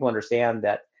sure that people understand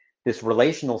that this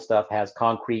relational stuff has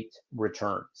concrete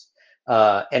returns.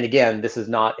 And again, this is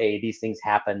not these things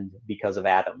happened because of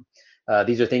Adam.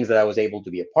 These are things that I was able to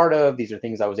be a part of. These are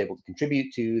things I was able to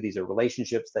contribute to. These are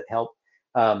relationships that help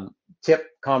tip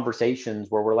conversations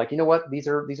where we're like, you know what, these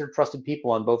are trusted people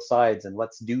on both sides, and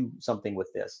let's do something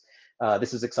with this.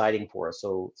 This is exciting for us.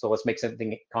 So let's make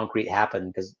something concrete happen,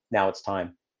 because now it's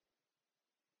time.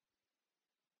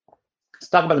 Let's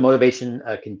talk about the motivation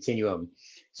continuum.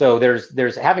 So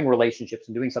there's having relationships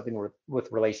and doing something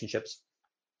with relationships,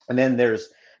 and then there's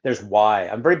why.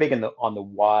 I'm very big on the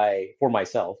why for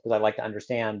myself, because I like to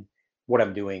understand what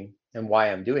I'm doing and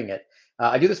why I'm doing it.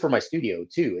 I do this for my studio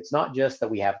too. It's not just that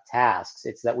we have tasks,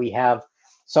 it's that we have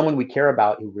someone we care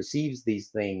about who receives these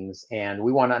things, and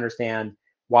we want to understand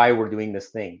why we're doing this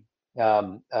thing.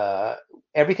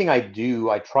 Everything I do,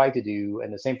 I try to do,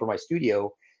 and the same for my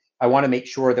studio, I want to make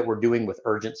sure that we're doing with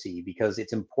urgency, because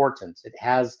it's important. It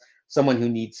has someone who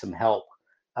needs some help.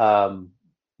 Not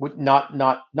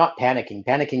panicking.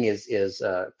 Panicking is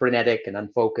frenetic and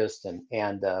unfocused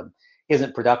and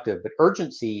isn't productive. But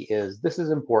urgency is, this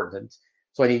is important,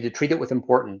 so I need to treat it with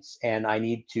importance, and I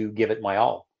need to give it my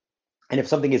all. And if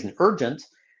something isn't urgent,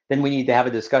 then we need to have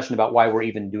a discussion about why we're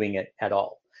even doing it at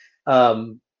all.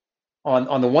 On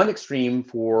the one extreme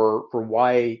for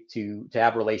why to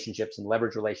have relationships and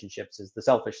leverage relationships is the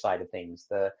selfish side of things,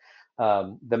 the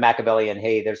Machiavellian,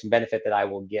 hey, there's some benefit that I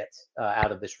will get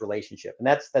out of this relationship, and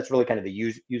that's really kind of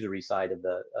the usury side of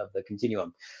the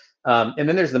continuum. And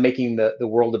then there's the making the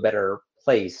world a better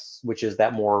place, which is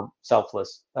that more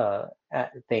selfless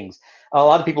things. A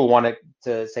lot of people want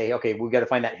to say, okay, we've got to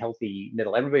find that healthy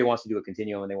middle. Everybody wants to do a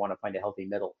continuum, and they want to find a healthy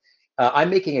middle. I'm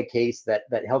making a case that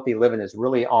healthy living is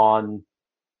really on,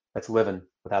 that's living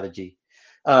without a G.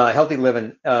 Healthy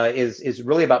living is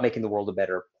really about making the world a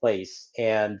better place.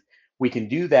 And we can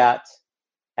do that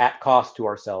at cost to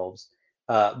ourselves,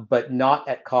 but not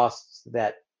at costs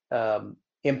that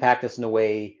impact us in a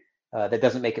way that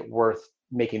doesn't make it worth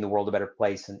making the world a better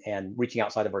place and reaching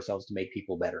outside of ourselves to make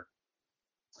people better.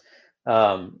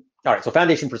 All right, so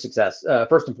foundation for success.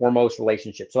 First and foremost,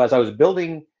 relationships. So as I was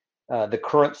building the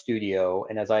current studio,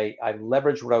 and as I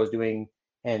leveraged what I was doing,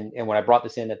 and when I brought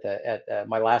this in at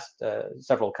my last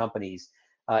several companies,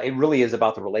 it really is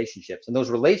about the relationships, and those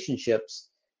relationships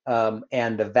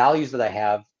and the values that I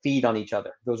have feed on each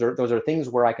other. Those are things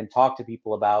where I can talk to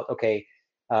people about, okay,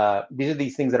 these are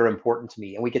these things that are important to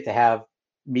me, and we get to have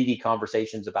meaty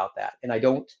conversations about that. And I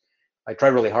try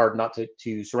really hard not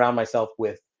to surround myself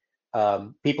with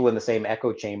people in the same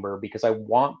echo chamber, because I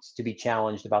want to be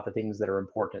challenged about the things that are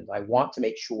important. I want to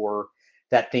make sure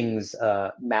that things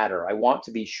matter. I want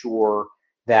to be sure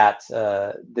that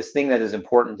this thing that is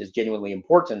important is genuinely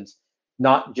important,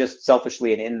 not just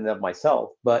selfishly and in and of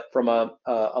myself, but from a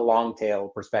long tail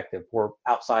perspective for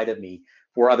outside of me,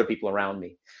 for other people around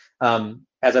me.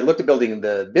 As I looked at building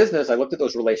the business, I looked at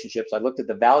those relationships, I looked at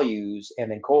the values,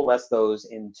 and then coalesced those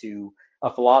into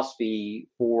a philosophy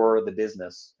for the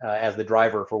business as the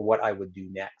driver for what I would do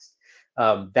next.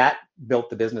 That built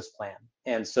the business plan.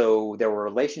 And so there were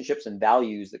relationships and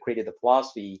values that created the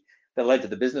philosophy that led to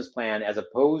the business plan, as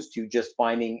opposed to just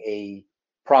finding a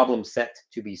problem set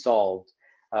to be solved,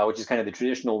 which is kind of the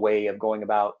traditional way of going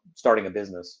about starting a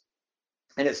business.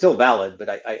 And it's still valid, but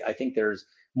I think there's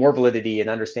more validity in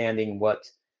understanding what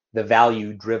the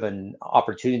value-driven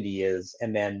opportunity is,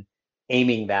 and then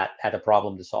aiming that at a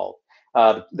problem to solve.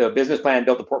 the business plan,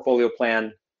 built the portfolio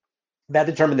plan. That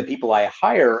determined the people I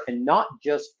hire, and not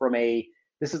just from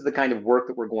this is the kind of work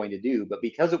that we're going to do, but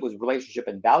because it was relationship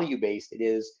and value based, it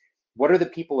is what are the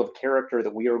people of character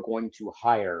that we are going to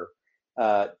hire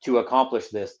to accomplish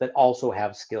this that also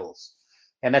have skills.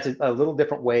 And that's a little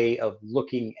different way of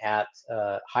looking at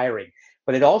hiring.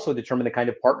 But it also determined the kind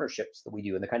of partnerships that we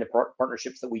do and the kind of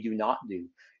partnerships that we do not do.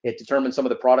 It determines some of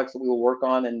the products that we will work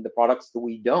on and the products that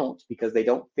we don't, because they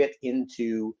don't fit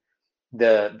into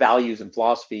the values and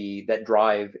philosophy that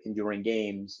drive Enduring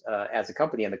Games as a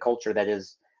company, and the culture that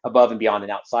is above and beyond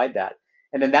and outside that.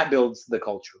 And then that builds the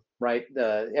culture, right?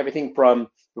 Everything from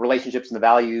the relationships and the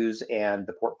values and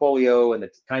the portfolio and the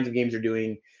kinds of games you're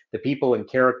doing, the people and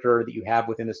character that you have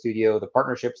within the studio, the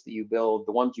partnerships that you build,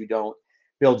 the ones you don't,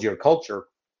 build your culture.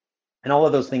 And all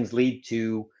of those things lead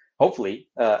to, hopefully,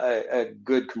 a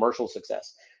good commercial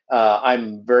success.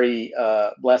 I'm very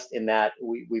blessed in that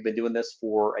we've been doing this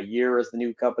for a year as the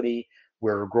new company.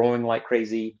 We're growing like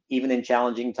crazy, even in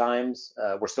challenging times.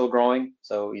 We're still growing,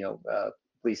 so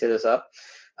please hit us up.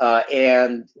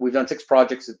 And we've done 6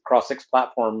 projects across 6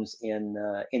 platforms in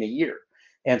a year,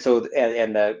 and so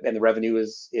and the revenue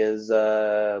is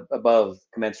above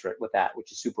commensurate with that,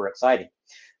 which is super exciting.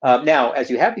 Now, as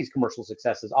you have these commercial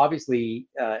successes, obviously,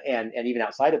 and even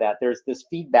outside of that, there's this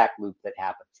feedback loop that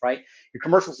happens, right? Your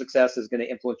commercial success is going to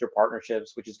influence your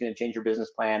partnerships, which is going to change your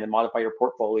business plan and modify your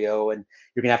portfolio, and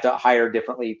you're going to have to hire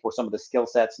differently for some of the skill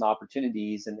sets and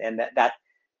opportunities, and that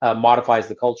modifies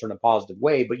the culture in a positive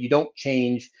way. But you don't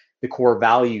change the core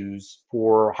values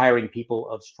for hiring people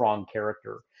of strong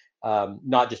character,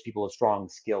 not just people of strong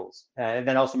skills. And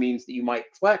that also means that you might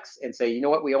flex and say, you know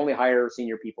what, we only hire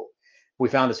senior people. We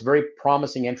found this very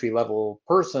promising entry-level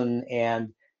person,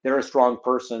 and they're a strong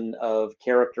person of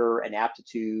character and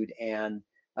aptitude and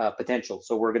potential.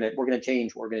 So we're gonna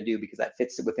change what we're gonna do because that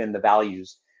fits within the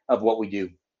values of what we do.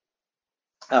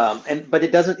 But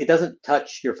it doesn't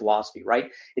touch your philosophy, right?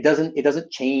 It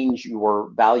doesn't change your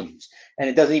values, and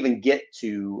it doesn't even get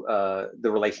to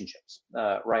the relationships,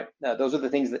 right? Those are the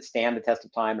things that stand the test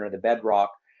of time and are the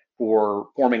bedrock for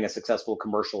forming a successful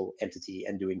commercial entity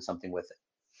and doing something with it.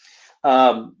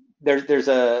 There's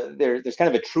kind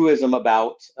of a truism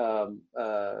about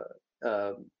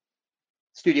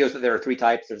studios, that there are 3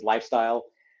 types. There's lifestyle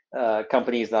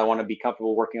companies that I want to be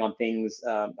comfortable working on things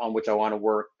on which I want to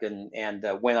work, and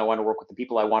when I want to work with the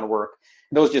people I want to work.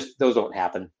 Those don't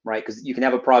happen, right? Because you can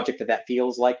have a project that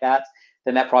feels like that,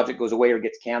 then that project goes away or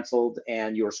gets canceled,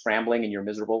 and you're scrambling and you're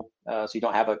miserable. So you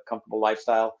don't have a comfortable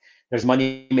lifestyle. There's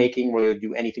money making, where you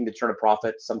do anything to turn a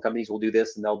profit. Some companies will do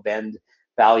this and they'll bend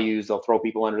values, they'll throw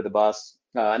people under the bus.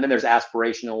 And then there's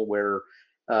aspirational, where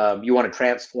you want to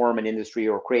transform an industry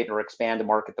or create or expand a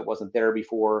market that wasn't there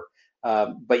before,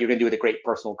 but you're going to do it at great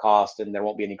personal cost, and there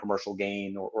won't be any commercial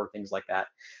gain or things like that.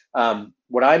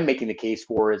 What I'm making the case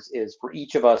for is for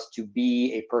each of us to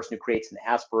be a person who creates an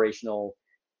aspirational,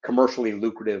 commercially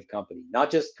lucrative company, not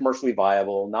just commercially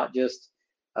viable, not just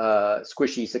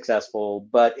squishy successful,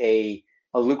 but a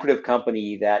lucrative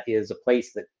company that is a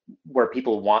place where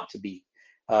people want to be.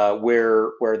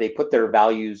 Where they put their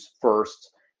values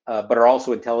first, but are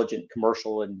also intelligent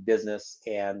commercial and business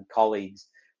and colleagues,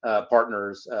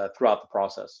 partners throughout the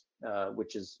process,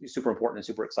 which is super important and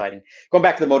super exciting. Going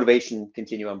back to the motivation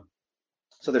continuum,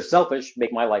 so there's selfish,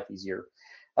 make my life easier,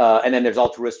 and then there's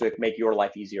altruistic, make your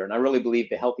life easier. And I really believe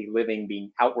the healthy living,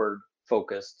 being outward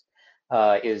focused,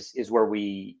 is where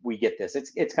we get this.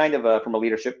 It's kind of from a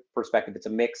leadership perspective, it's a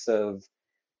mix of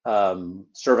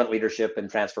servant leadership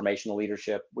and transformational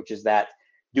leadership, which is that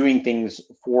doing things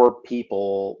for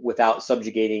people without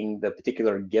subjugating the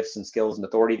particular gifts and skills and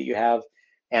authority that you have,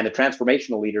 and the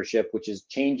transformational leadership, which is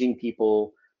changing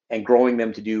people and growing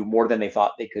them to do more than they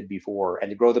thought they could before, and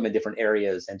to grow them in different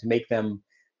areas and to make them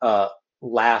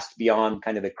last beyond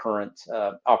kind of the current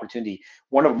opportunity.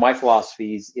 One of my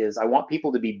philosophies is I want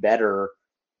people to be better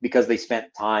because they spent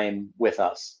time with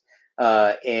us.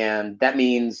 And that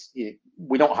means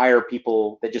we don't hire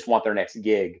people that just want their next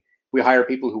gig. We hire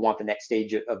people who want the next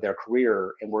stage of their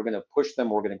career, and we're going to push them,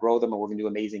 we're going to grow them, and we're going to do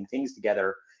amazing things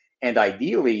together. And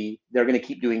ideally, they're going to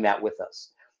keep doing that with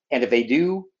us. And if they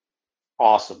do,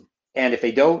 awesome. And if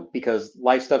they don't, because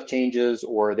life stuff changes,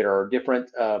 or there are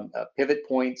different pivot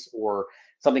points, or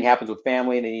something happens with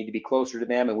family and they need to be closer to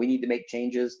them and we need to make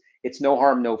changes, it's no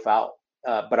harm, no foul.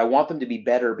 But I want them to be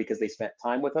better because they spent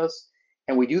time with us.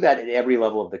 And we do that at every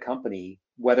level of the company,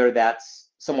 whether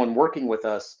that's someone working with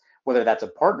us, whether that's a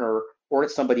partner, or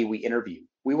it's somebody we interview.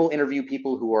 We will interview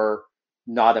people who are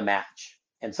not a match.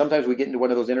 And sometimes we get into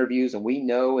one of those interviews and we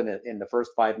know in the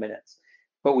first 5 minutes,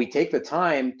 but we take the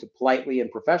time to politely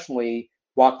and professionally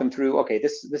walk them through, okay,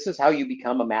 this is how you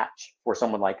become a match for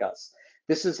someone like us.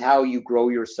 This is how you grow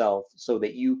yourself so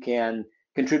that you can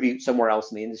contribute somewhere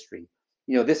else in the industry.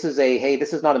 This is hey,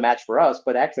 this is not a match for us,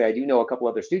 but actually I do know a couple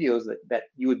other studios that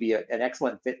you would be an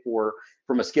excellent fit for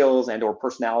from a skills and or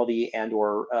personality and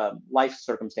or life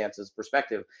circumstances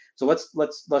perspective. So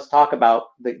let's talk about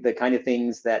the kind of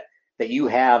things that you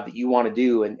have that you want to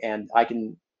do, and I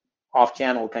can off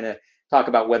channel kind of talk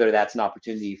about whether that's an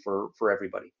opportunity for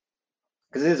everybody,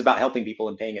 because it is about helping people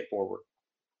and paying it forward.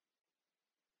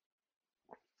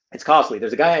 It's costly.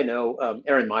 There's a guy I know,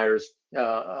 Aaron Myers,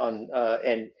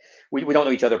 and we don't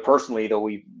know each other personally, though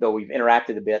we've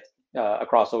interacted a bit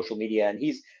across social media. And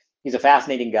he's a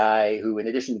fascinating guy who, in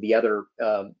addition to the other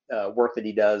work that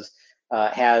he does,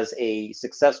 has a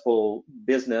successful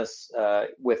business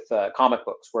with comic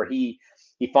books, where he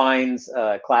finds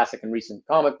classic and recent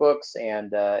comic books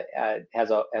and has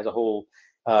a whole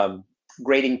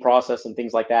grading process and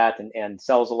things like that, and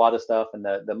sells a lot of stuff. And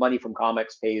the money from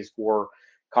comics pays for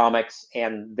comics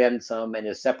and then some, and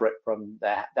is separate from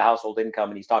the household income.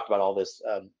 And he's talked about all this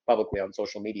publicly on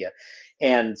social media.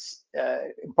 And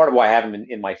part of why I have him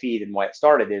in my feed and why it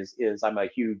started is I'm a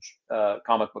huge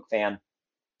comic book fan,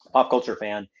 pop culture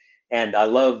fan, and I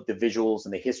love the visuals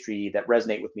and the history that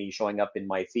resonate with me showing up in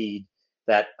my feed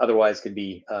that otherwise could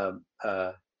be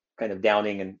kind of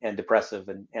downing and depressive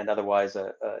and otherwise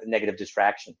a negative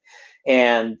distraction.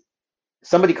 And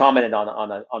somebody commented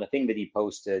on a thing that he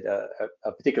posted,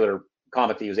 a particular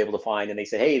comic that he was able to find, and they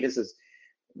said, "Hey, this is,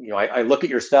 I look at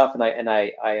your stuff and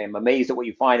I am amazed at what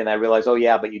you find, and I realize, oh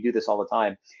yeah, but you do this all the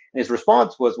time." And his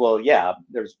response was, "Well, yeah,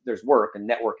 there's work and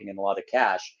networking and a lot of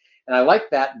cash." And I like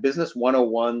that business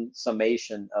 101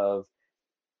 summation of,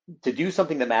 to do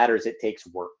something that matters, it takes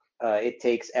work, it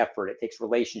takes effort, it takes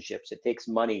relationships, it takes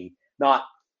money, not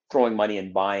throwing money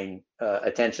and buying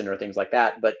attention or things like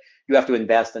that, but you have to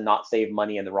invest and not save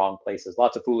money in the wrong places.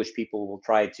 Lots of foolish people will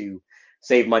try to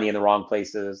save money in the wrong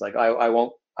places. Like I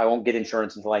won't get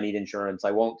insurance until I need insurance.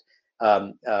 I won't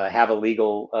have a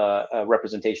legal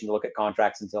representation to look at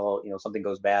contracts until something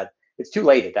goes bad. It's too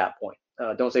late at that point.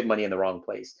 Don't save money in the wrong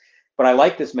place. But I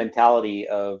like this mentality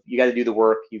of, you got to do the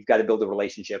work, you've got to build the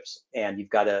relationships, and you've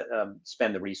got to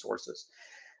spend the resources.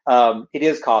 It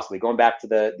is costly. Going back to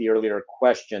the earlier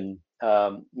question,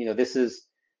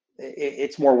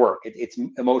 it's more work. It's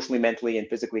emotionally, mentally, and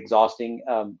physically exhausting.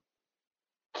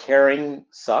 Caring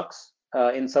sucks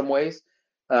in some ways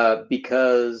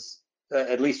because,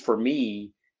 at least for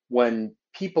me, when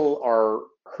people are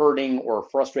hurting or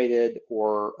frustrated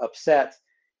or upset,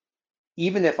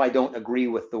 even if I don't agree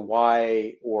with the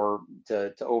why, or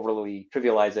to overly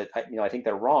trivialize it, I think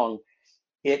they're wrong.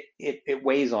 It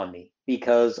weighs on me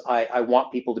because I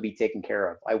want people to be taken care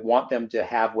of. I want them to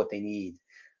have what they need.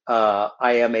 I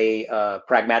am a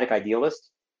pragmatic idealist.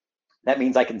 That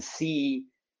means I can see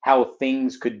how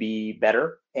things could be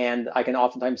better, and I can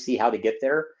oftentimes see how to get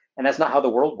there. And that's not how the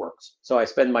world works. So I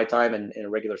spend my time in a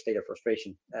regular state of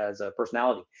frustration as a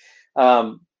personality.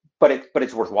 But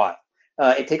it's worthwhile.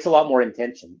 It takes a lot more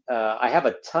intention. I have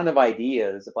a ton of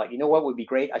ideas of, like, what would be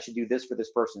great? I should do this for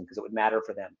this person because it would matter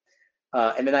for them.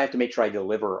 And then I have to make sure I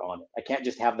deliver on it. I can't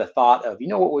just have the thought of,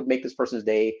 what would make this person's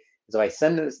day is if I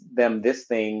send them this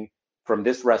thing from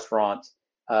this restaurant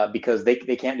because they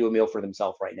can't do a meal for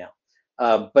themselves right now.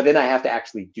 But then I have to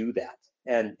actually do that.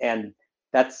 And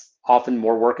that's often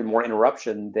more work and more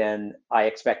interruption than I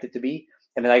expect it to be.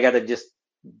 And then I got to just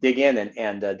dig in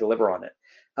and deliver on it.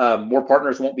 More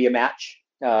partners won't be a match.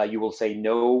 You will say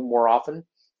no more often.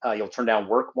 You'll turn down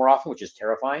work more often, which is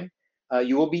terrifying.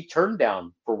 You will be turned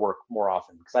down for work more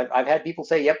often, because I've had people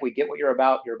say, "Yep, we get what you're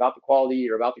about. You're about the quality.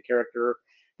 You're about the character.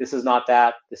 This is not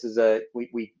that. This is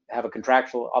we have a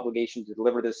contractual obligation to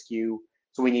deliver this SKU,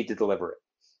 so we need to deliver it."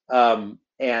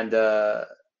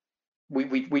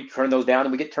 We turn those down,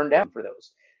 and we get turned down for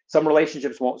those. Some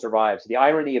relationships won't survive. So the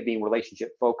irony of being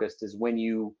relationship focused is, when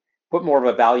you put more of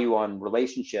a value on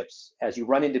relationships, as you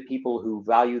run into people who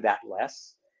value that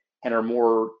less and are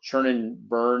more churn and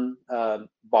burn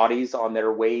bodies on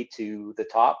their way to the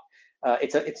top,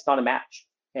 it's not a match.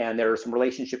 And there are some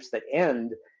relationships that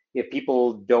end if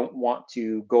people don't want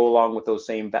to go along with those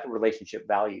same relationship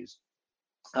values.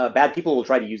 Bad people will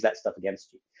try to use that stuff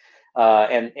against you.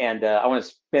 I want to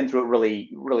spin through it really,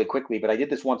 really quickly, but I did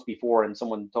this once before, and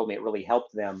someone told me it really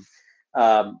helped them.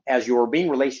 As you're being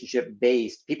relationship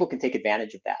based, people can take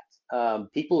advantage of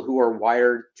that. People who are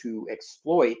wired to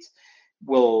exploit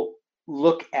will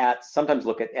sometimes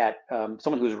look at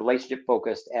someone who's relationship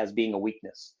focused as being a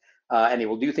weakness. And they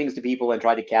will do things to people and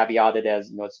try to caveat it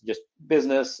as, it's just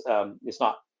business. It's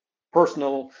not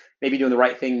personal. Maybe doing the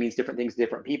right thing means different things to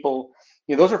different people.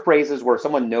 Those are phrases where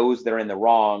someone knows they're in the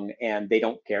wrong and they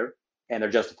don't care and they're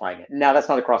justifying it. Now, that's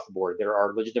not across the board. There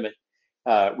are legitimate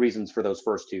reasons for those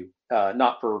first two,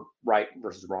 not for right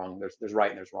versus wrong. There's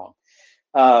right and there's wrong.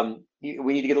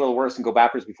 We need to get a little worse and go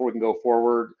backwards before we can go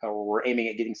forward. Or we're aiming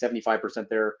at getting 75%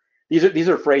 there. These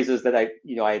are phrases that I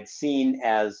had seen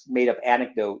as made up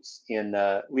anecdotes in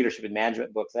leadership and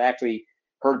management books. I actually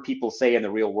heard people say in the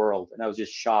real world, and I was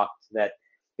just shocked that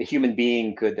a human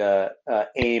being could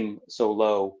aim so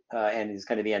low, and is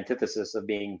kind of the antithesis of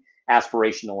being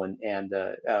aspirational and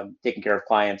taking care of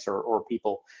clients or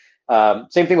people.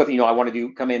 Same thing with I want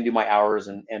to come in, do my hours,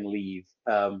 and leave.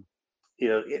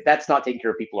 That's not taking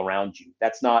care of people around you.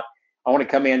 That's not. I want to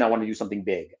come in. I want to do something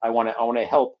big. I want to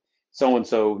help so and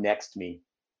so next to me.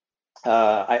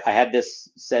 I had this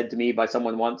said to me by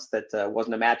someone once that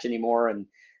wasn't a match anymore, and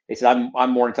they said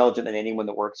I'm more intelligent than anyone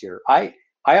that works here. I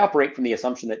operate from the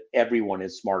assumption that everyone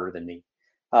is smarter than me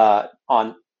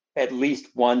on at least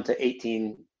 1 to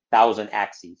 18,000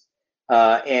 axes,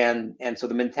 and so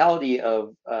the mentality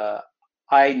of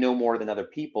I know more than other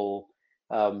people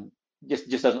just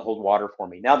doesn't hold water for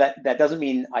me. Now that doesn't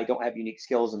mean I don't have unique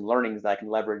skills and learnings that I can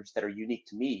leverage that are unique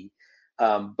to me.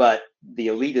 But the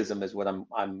elitism is what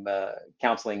I'm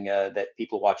counseling that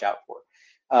people watch out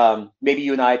for. Maybe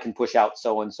you and I can push out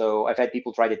so and so. I've had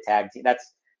people try to tag team.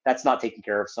 That's not taking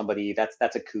care of somebody.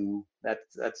 That's a coup.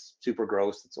 That's super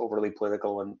gross. It's overly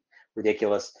political and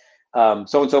ridiculous.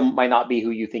 So and so might not be who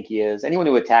you think he is. Anyone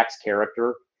who attacks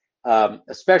character,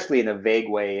 especially in a vague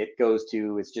way, it goes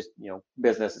to it's just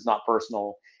business. It's not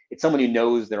personal. It's someone who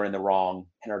knows they're in the wrong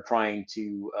and are trying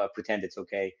to pretend it's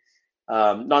okay.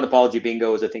 Non-apology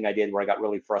bingo is a thing I did where I got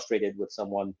really frustrated with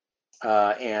someone,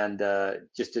 and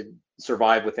just to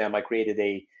survive with them, I created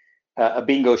a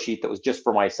bingo sheet that was just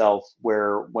for myself,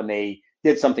 where when they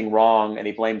did something wrong and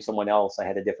they blamed someone else, I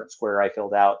had a different square I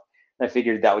filled out. And I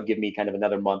figured that would give me kind of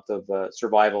another month of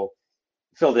survival.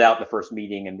 Filled it out in the first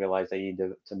meeting and realized I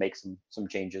needed to make some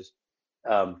changes.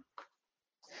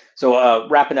 So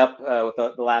wrapping up with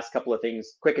the last couple of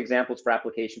things, quick examples for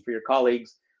application for your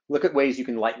colleagues. Look at ways you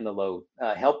can lighten the load.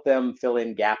 Help them fill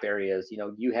in gap areas.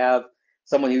 You have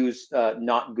someone who's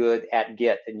not good at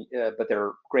Git, but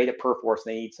they're great at Perforce.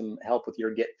 And they need some help with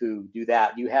your Git foo. Do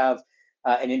that. You have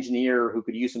an engineer who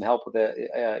could use some help with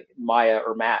Maya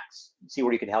or Max. See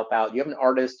where you can help out. You have an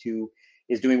artist who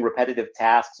is doing repetitive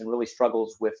tasks and really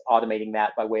struggles with automating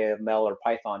that by way of Mel or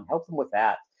Python. Help them with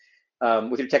that.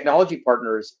 With your technology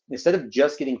partners, instead of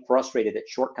just getting frustrated at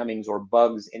shortcomings or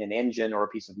bugs in an engine or a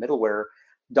piece of middleware,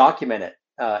 document it,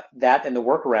 that and the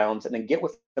workarounds, and then get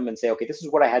with them and say, okay, this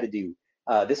is what I had to do.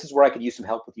 This is where I could use some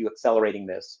help with you accelerating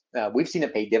this. We've seen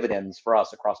it pay dividends for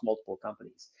us across multiple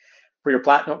companies. For your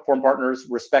platform partners,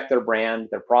 respect their brand,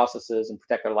 their processes, and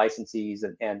protect their licensees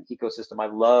and ecosystem. I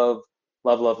love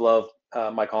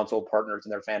my console partners,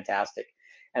 and they're fantastic.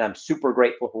 And I'm super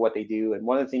grateful for what they do. And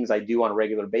one of the things I do on a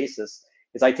regular basis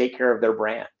is I take care of their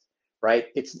brand, right?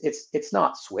 It's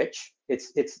not Switch.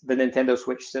 It's the Nintendo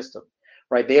Switch system,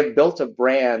 right? They have built a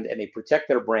brand and they protect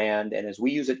their brand. And as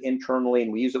we use it internally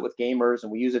and we use it with gamers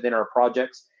and we use it in our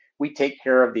projects, we take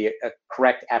care of the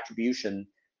correct attribution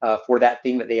for that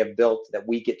thing that they have built that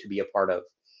we get to be a part of.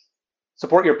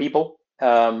 Support your people,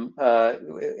 and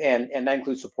that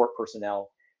includes support personnel.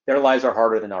 Their lives are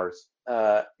harder than ours.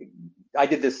 I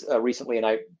did this recently, and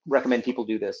I recommend people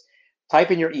do this. Type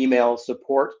in your email,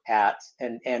 support at,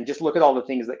 and just look at all the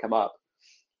things that come up.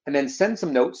 And then send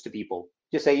some notes to people.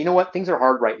 Just say, you know what, things are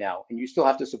hard right now, and you still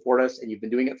have to support us, and you've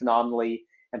been doing it phenomenally,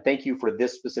 and thank you for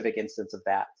this specific instance of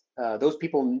that. Those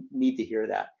people need to hear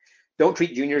that. Don't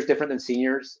treat juniors different than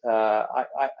seniors.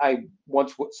 I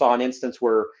once saw an instance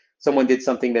where someone did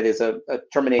something that is a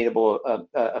terminatable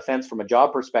offense from a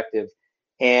job perspective,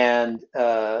 and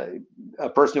a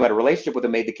person who had a relationship with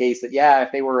them made the case that, yeah,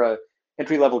 if they were a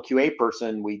entry-level QA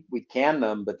person, we'd can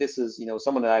them, but this is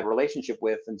someone that I have a relationship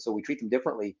with, and so we treat them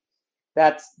differently.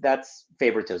 That's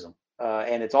favoritism,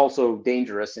 and it's also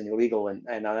dangerous and illegal and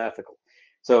unethical.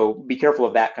 So be careful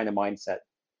of that kind of mindset.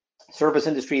 Service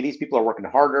industry, these people are working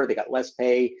harder, they got less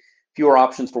pay, fewer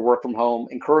options for work from home.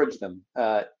 Encourage them,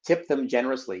 tip them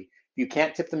generously. If you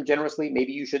can't tip them generously,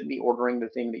 maybe you shouldn't be ordering the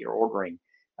thing that you're ordering.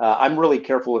 I'm really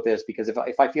careful with this, because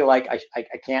if I feel like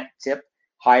I can't tip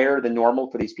higher than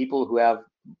normal for these people who have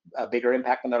a bigger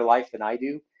impact on their life than I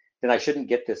do, then I shouldn't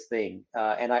get this thing.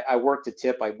 And I work to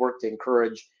tip, I work to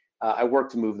encourage, I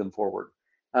work to move them forward.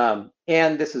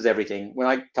 And this is everything. When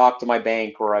I talk to my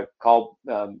bank or I call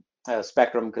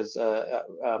Spectrum because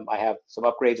I have some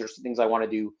upgrades or some things I want to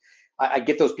do, I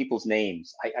get those people's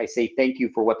names. I say thank you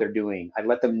for what they're doing. I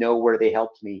let them know where they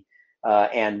helped me.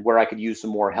 and where I could use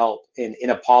some more help in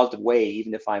a positive way,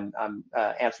 even if I'm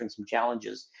answering some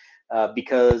challenges,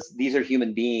 because these are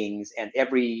human beings, and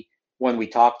everyone we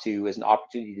talk to is an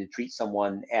opportunity to treat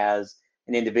someone as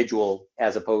an individual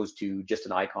as opposed to just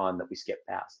an icon that we skip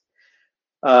past.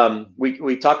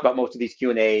 We talked about most of these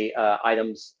Q&A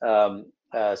items.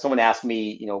 Someone asked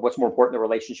me, what's more important, the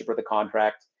relationship or the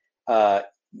contract?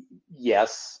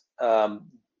 Yes,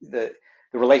 the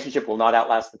relationship will not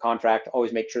outlast the contract.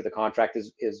 Always make sure the contract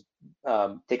is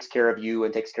takes care of you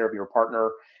and takes care of your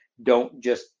partner. Don't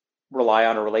just rely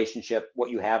on a relationship. What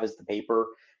you have is the paper.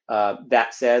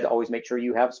 That said, always make sure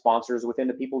you have sponsors within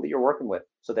the people that you're working with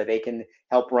so that they can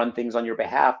help run things on your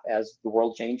behalf as the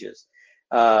world changes.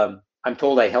 I'm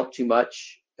told I help too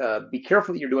much. Be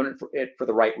careful that you're doing it for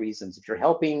the right reasons. If you're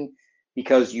helping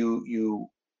because you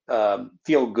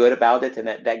feel good about it and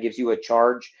that gives you a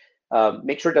charge,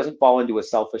 make sure it doesn't fall into a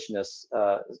selfishness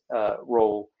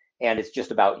role and it's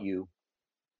just about you.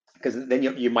 Because then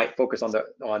you might focus on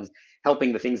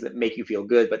helping the things that make you feel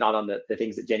good, but not on the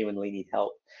things that genuinely need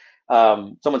help.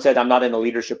 Someone said, I'm not in a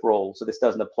leadership role, so this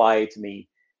doesn't apply to me.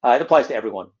 It applies to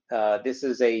everyone. This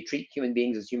is a treat human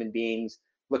beings as human beings,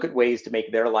 look at ways to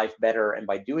make their life better. And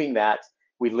by doing that,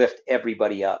 we lift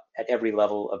everybody up at every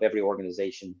level of every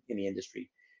organization in the industry.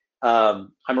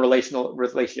 I'm a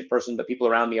relationship person, but people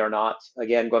around me are not.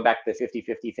 Again, going back to the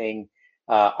 50-50 thing,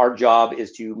 our job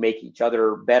is to make each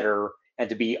other better and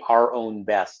to be our own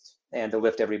best and to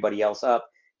lift everybody else up,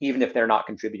 even if they're not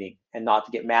contributing, and not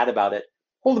to get mad about it.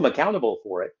 Hold them accountable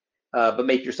for it, but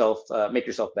make yourself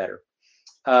better.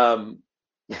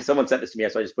 Someone sent this to me,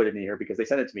 so I just put it in here because they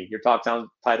sent it to me. Your talk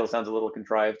title sounds a little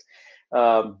contrived.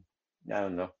 I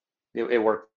don't know. It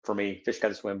worked for me. Fish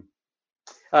gotta swim.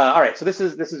 All right, so this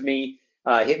is me.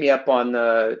 Hit me up on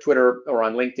Twitter or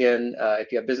on LinkedIn.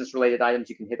 If you have business-related items,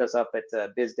 you can hit us up at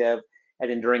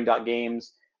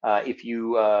bizdev@enduring.games. If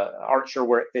you aren't sure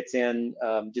where it fits in,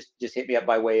 just hit me up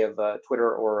by way of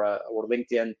Twitter or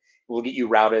LinkedIn. We'll get you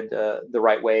routed the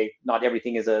right way. Not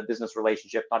everything is a business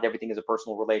relationship. Not everything is a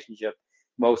personal relationship.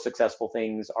 Most successful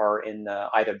things are in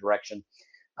either direction.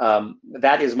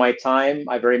 That is my time.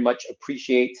 I very much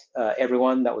appreciate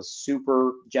everyone. That was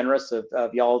super generous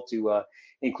of y'all to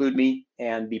include me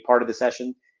and be part of the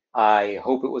session. I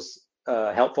hope it was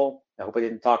helpful. I hope I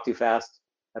didn't talk too fast.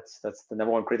 That's the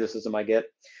number one criticism I get.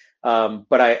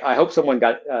 But I hope someone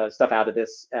got stuff out of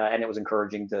this and it was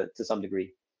encouraging to some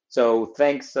degree. So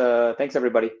thanks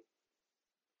everybody.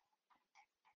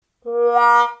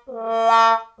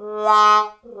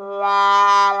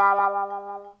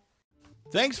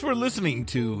 Thanks for listening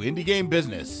to Indie Game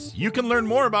Business. You can learn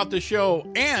more about the show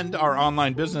and our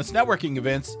online business networking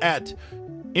events at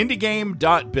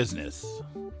indiegame.business.